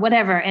at him or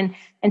whatever. And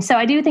so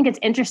I do think it's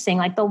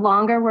interesting, the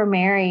longer we're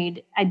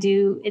married, and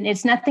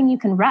it's nothing you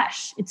can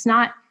rush.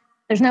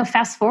 There's no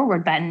fast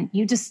forward button.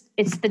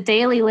 It's the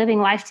daily living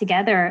life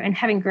together and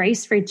having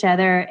grace for each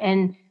other.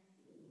 And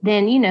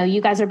then,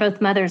 you guys are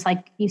both mothers,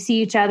 you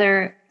see each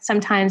other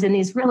sometimes in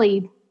these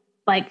really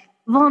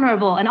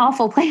vulnerable and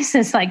awful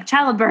places like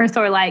childbirth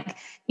or like,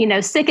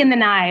 sick in the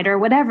night or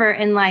whatever.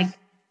 And like,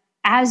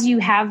 as you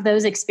have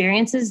those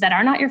experiences that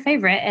are not your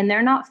favorite and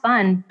they're not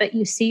fun, but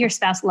you see your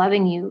spouse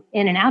loving you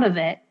in and out of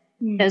it,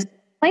 those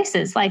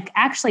places, like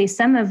actually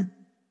some of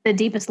the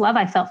deepest love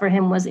I felt for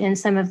him was in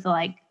some of the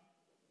like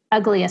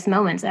ugliest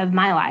moments of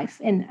my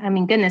life. And I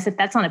mean, goodness, if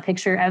that's not a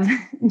picture of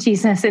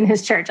Jesus in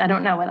his church, I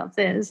don't know what else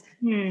is.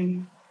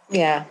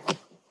 Yeah.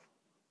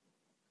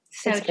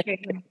 So true.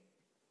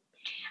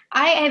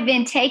 I have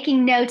been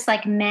taking notes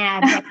like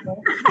mad.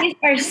 These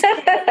are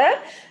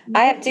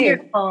I have too.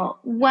 Wonderful,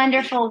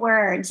 wonderful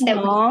words that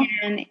we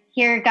can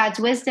hear God's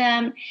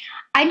wisdom.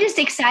 I'm just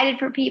excited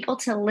for people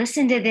to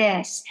listen to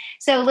this.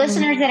 So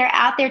listeners that are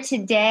out there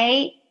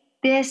today,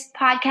 this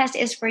podcast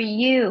is for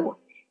you.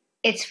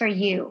 It's for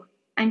you.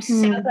 I'm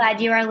so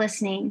glad you are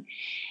listening.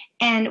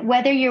 And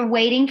whether you're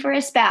waiting for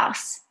a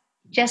spouse,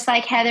 just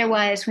like Heather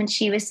was when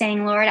she was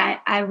saying, Lord,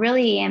 I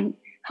really am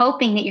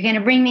hoping that you're going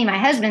to bring me my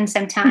husband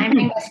sometime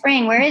in the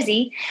spring. Where is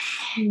he?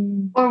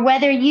 Or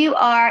whether you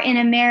are in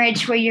a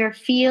marriage where you're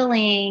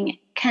feeling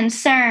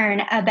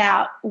concern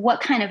about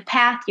what kind of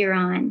path you're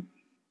on,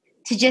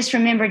 to just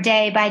remember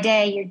day by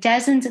day, your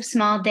dozens of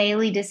small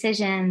daily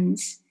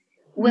decisions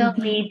will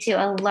lead to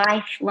a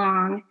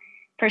lifelong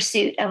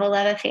pursuit of a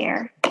love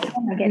affair.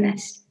 Oh my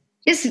goodness.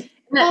 Just so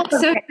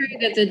true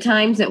that the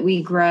times that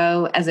we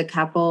grow as a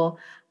couple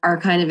are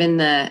kind of in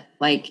the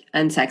like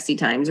unsexy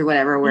times or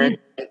whatever, where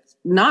it's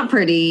not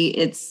pretty,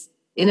 it's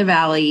in a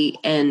valley,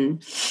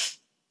 and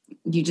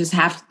you just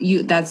have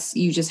you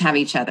just have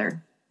each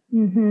other.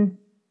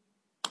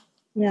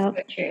 Yeah.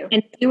 So true.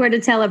 And if you were to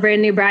tell a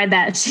brand new bride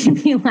that,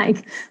 she'd be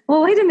like,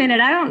 well, wait a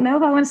minute, I don't know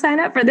if I want to sign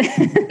up for this.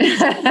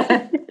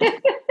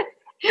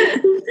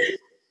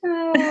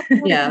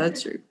 Yeah,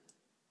 that's true.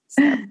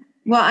 So,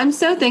 well, I'm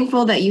so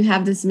thankful that you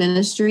have this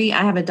ministry.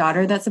 I have a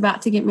daughter that's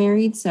about to get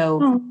married,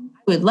 so I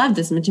would love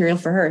this material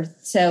for her.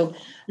 So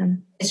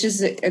it's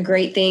just a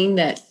great thing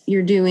that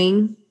you're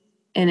doing,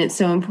 and it's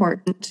so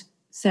important.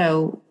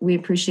 So we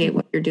appreciate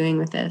what you're doing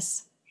with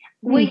this.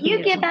 Will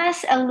you give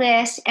us a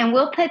list, and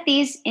we'll put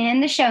these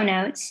in the show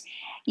notes.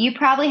 You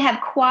probably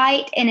have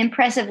quite an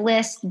impressive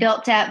list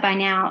built up by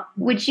now.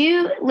 Would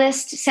you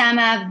list some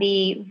of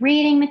the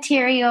reading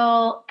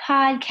material,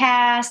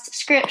 podcasts,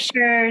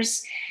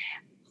 scriptures,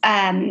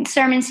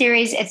 sermon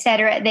series,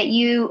 etc., that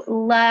you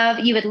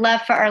would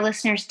love for our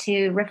listeners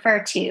to refer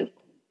to?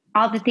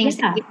 All the things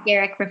that you,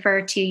 Garrick,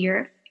 refer to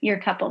your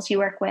couples you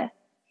work with.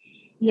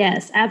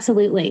 Yes,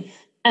 absolutely.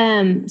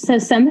 So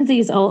some of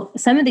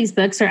these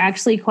books are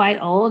actually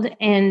quite old,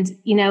 and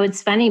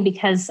it's funny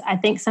because I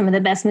think some of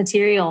the best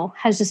material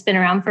has just been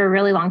around for a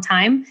really long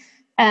time.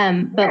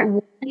 But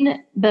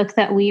one book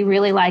that we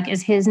really like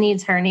is His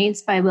Needs, Her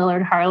Needs by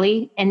Willard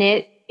Harley, and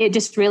it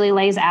just really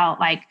lays out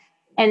like,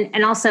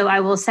 and also I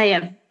will say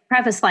a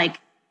preface, like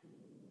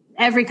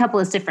every couple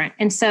is different,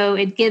 and so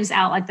it gives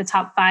out like the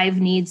top 5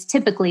 needs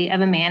typically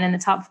of a man and the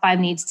top 5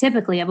 needs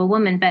typically of a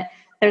woman, but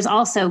there's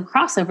also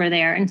crossover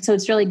there. And so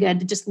it's really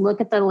good to just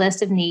look at the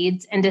list of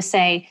needs and to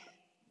say,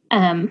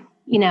 where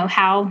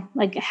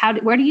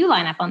do you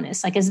line up on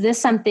this? Like, is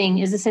this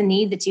a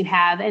need that you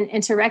have?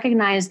 And to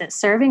recognize that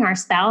serving our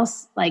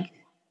spouse, like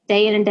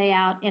day in and day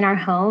out in our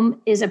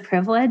home, is a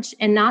privilege,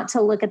 and not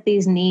to look at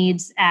these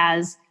needs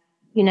as,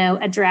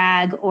 a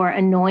drag or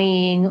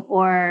annoying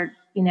or,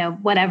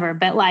 whatever,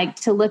 but like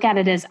to look at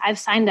it as, I've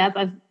signed up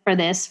for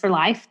this for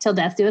life till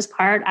death do us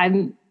part.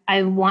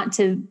 I want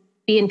to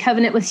be in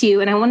covenant with you,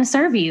 and I want to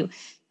serve you.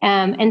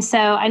 And so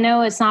I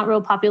know it's not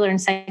real popular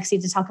and sexy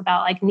to talk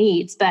about like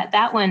needs, but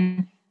that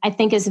one I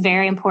think is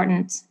very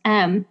important.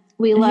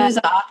 Who's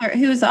the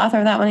author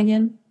of that one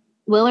again?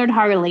 Willard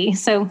Harley.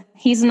 So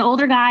he's an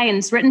older guy, and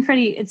it's written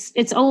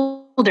it's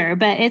older,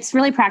 but it's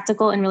really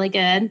practical and really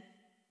good.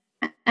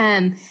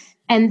 And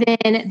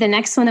then the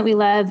next one that we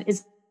love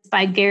is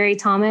by Gary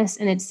Thomas,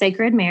 and it's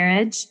Sacred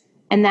Marriage.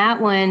 And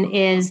that one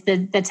is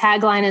the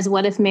tagline is,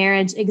 what if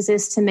marriage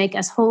exists to make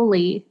us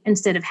holy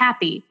instead of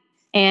happy?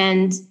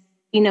 And,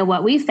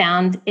 what we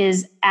found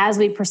is as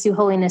we pursue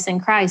holiness in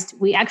Christ,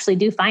 we actually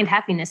do find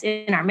happiness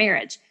in our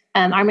marriage.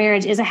 Our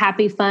marriage is a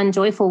happy, fun,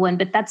 joyful one,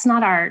 but that's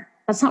not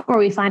where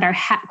we find our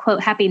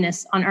quote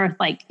happiness on earth.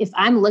 Like if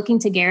I'm looking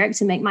to Garrick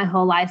to make my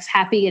whole life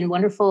happy and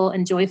wonderful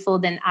and joyful,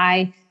 then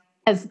I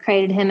have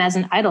created him as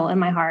an idol in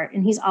my heart,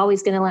 and he's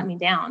always going to let me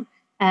down.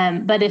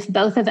 But if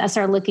both of us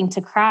are looking to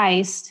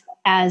Christ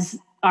as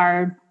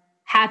our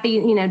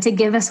happy, to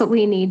give us what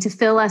we need to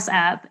fill us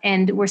up,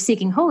 and we're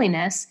seeking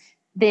holiness,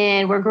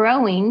 then we're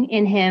growing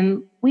in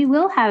him. We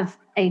will have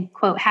a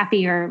quote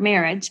happier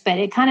marriage, but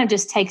it kind of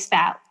just takes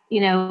that,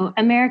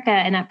 America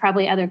and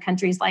probably other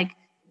countries, like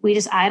we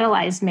just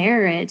idolize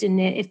marriage. And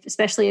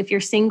especially if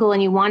you're single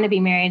and you want to be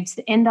married, it's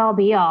the end all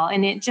be all.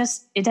 And it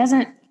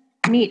doesn't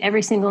meet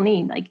every single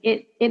need. Like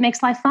it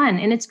makes life fun,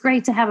 and it's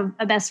great to have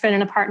a best friend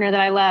and a partner that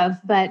I love,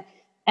 but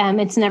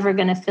it's never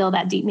going to fill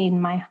that deep need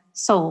in my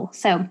soul.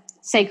 So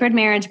Sacred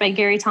Marriage by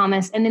Gary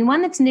Thomas. And then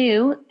one that's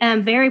new,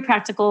 very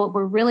practical,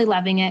 we're really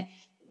loving it,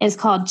 is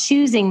called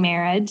Choosing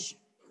Marriage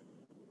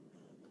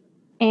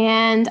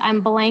and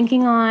I'm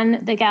blanking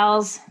on the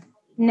gal's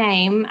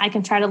name. I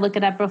can try to look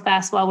it up real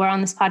fast while we're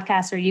on this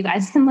podcast, or you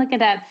guys can look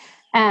it up.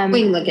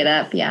 We can look it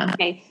up. Yeah.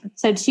 Okay.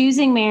 So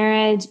choosing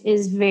marriage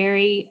is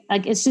very,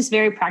 it's just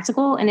very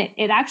practical. And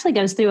it actually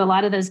goes through a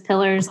lot of those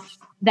pillars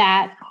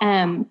that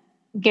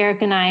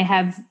Garrick and I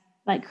have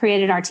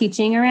created our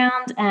teaching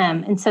around.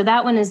 And so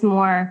that one is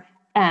more,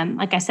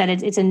 like I said,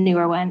 it's a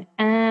newer one.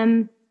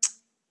 And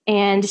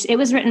it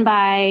was written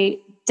by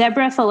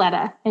Debra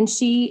Fileta, and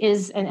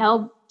she's an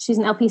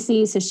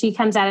LPC. So she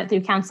comes at it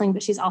through counseling,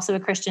 but she's also a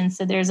Christian.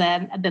 So there's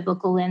a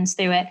biblical lens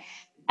through it.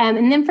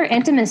 And then for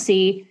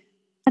intimacy,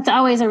 that's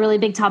always a really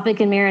big topic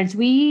in marriage.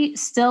 We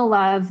still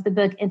love the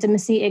book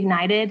Intimacy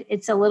Ignited.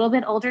 It's a little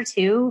bit older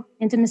too,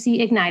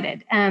 Intimacy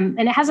Ignited. And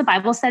it has a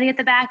Bible study at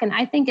the back. And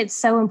I think it's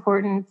so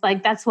important.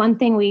 That's one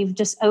thing we've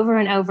just over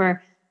and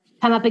over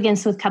come up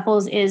against with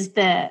couples is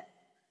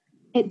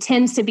it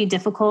tends to be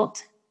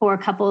difficult for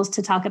couples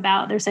to talk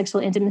about their sexual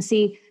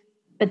intimacy,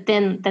 but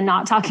then the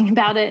not talking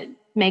about it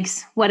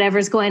makes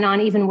whatever's going on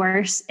even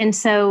worse. And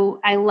so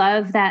I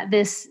love that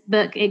this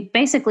book, it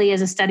basically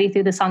is a study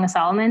through the Song of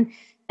Solomon.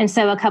 And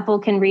so a couple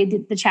can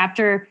read the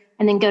chapter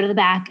and then go to the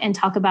back and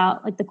talk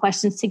about the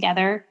questions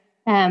together.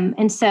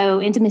 And so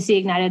Intimacy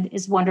Ignited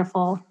is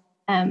wonderful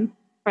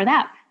for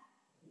that.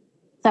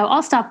 So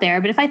I'll stop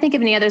there. But if I think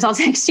of any others, I'll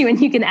text you and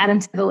you can add them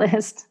to the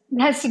list.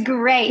 That's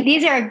great.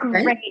 These are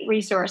great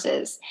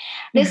resources.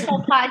 This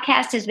whole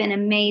podcast has been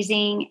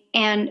amazing.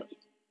 And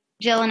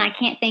Jill and I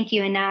can't thank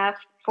you enough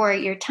for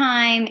your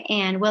time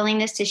and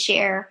willingness to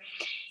share.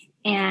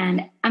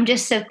 And I'm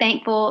just so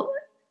thankful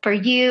for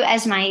you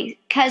as my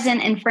cousin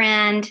and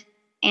friend,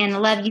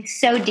 and love you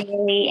so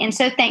dearly, and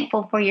so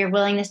thankful for your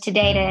willingness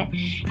today to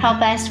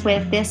help us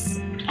with this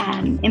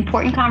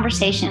important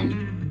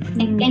conversation.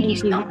 And thank you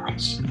so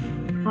much.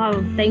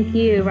 Oh, thank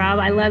you, Rob.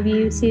 I love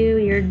you too.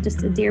 You're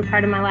just a dear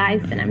part of my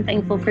life, and I'm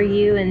thankful for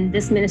you and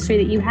this ministry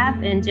that you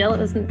have. And Jill, it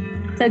was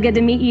so good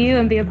to meet you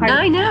and be a part of it.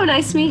 I know.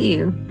 Nice to meet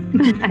you.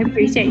 I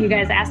appreciate you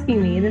guys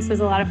asking me. This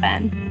was a lot of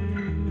fun.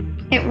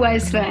 It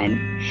was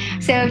fun.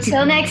 So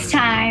till next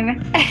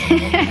time.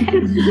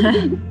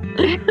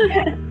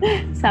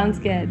 Sounds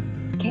good.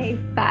 Okay,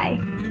 bye.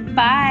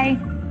 Bye.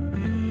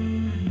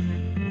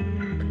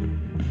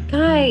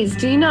 Guys,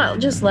 do you not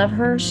just love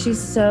her?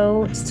 She's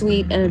so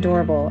sweet and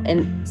adorable.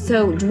 And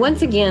so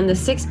once again, the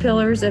 6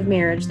 pillars of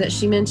marriage that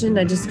she mentioned,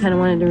 I just kind of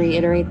wanted to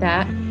reiterate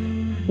that,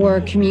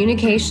 were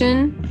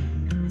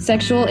communication,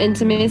 sexual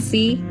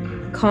intimacy,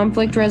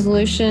 conflict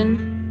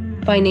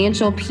resolution,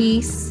 financial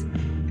peace,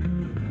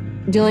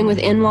 dealing with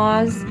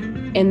in-laws,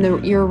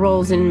 and your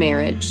roles in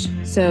marriage.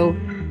 So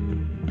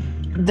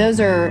those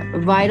are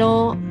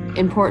vital,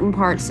 important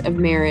parts of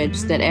marriage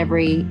that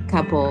every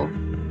couple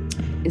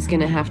is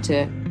going to have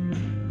to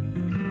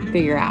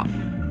figure out.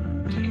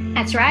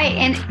 That's right.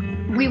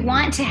 And we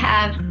want to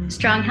have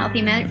strong,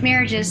 healthy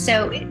marriages.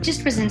 So it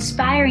just was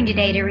inspiring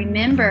today to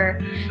remember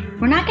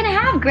we're not going to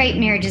have great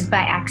marriages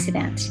by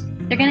accident.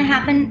 They're going to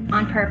happen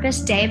on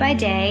purpose, day by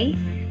day,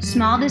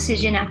 small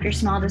decision after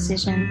small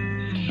decision.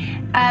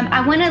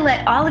 I want to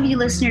let all of you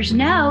listeners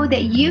know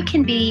that you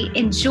can be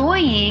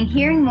enjoying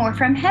hearing more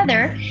from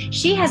Heather.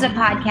 She has a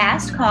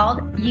podcast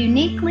called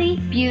Uniquely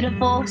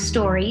Beautiful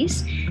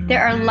Stories.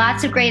 There are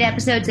lots of great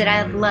episodes that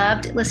I've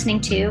loved listening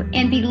to,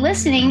 and be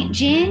listening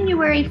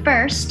January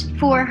 1st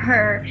for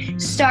her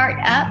start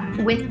up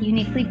with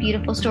Uniquely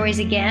Beautiful Stories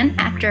again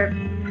after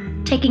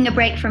taking a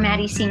break from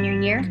Maddie's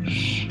senior year.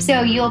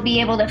 So you'll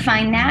be able to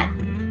find that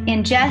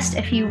in just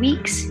a few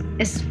weeks.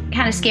 It's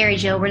kind of scary,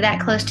 Jill. We're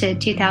that close to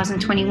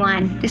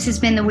 2021. This has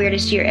been the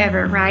weirdest year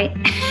ever, right?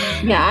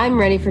 Yeah, I'm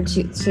ready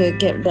to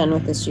get done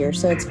with this year,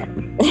 so it's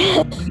fine.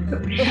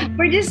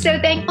 We're just so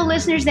thankful,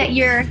 listeners, that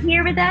you're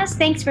here with us.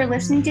 Thanks for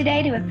listening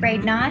today to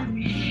Afraid Not.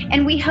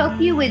 And we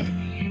hope you would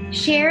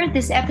share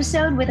this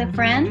episode with a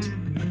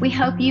friend. We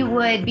hope you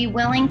would be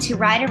willing to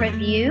write a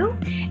review,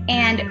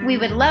 and we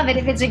would love it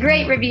if it's a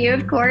great review,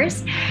 of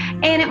course.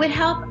 And it would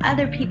help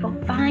other people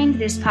find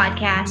this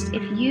podcast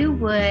if you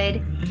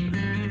would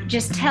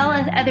just tell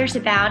others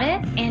about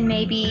it and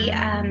maybe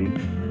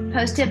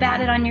post about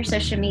it on your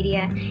social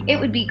media. It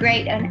would be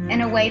great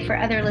and a way for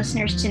other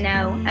listeners to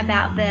know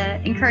about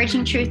the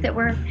encouraging truth that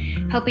we're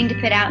hoping to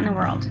put out in the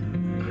world.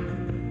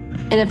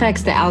 It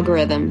affects the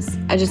algorithms.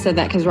 I just said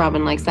that because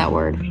Robin likes that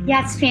word.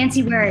 Yeah, it's a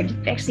fancy word. It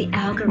affects the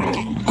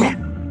algorithm.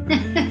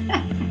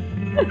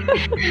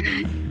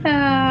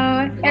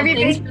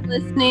 Everybody, thanks for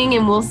listening,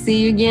 and we'll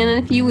see you again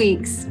in a few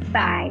weeks.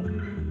 Bye.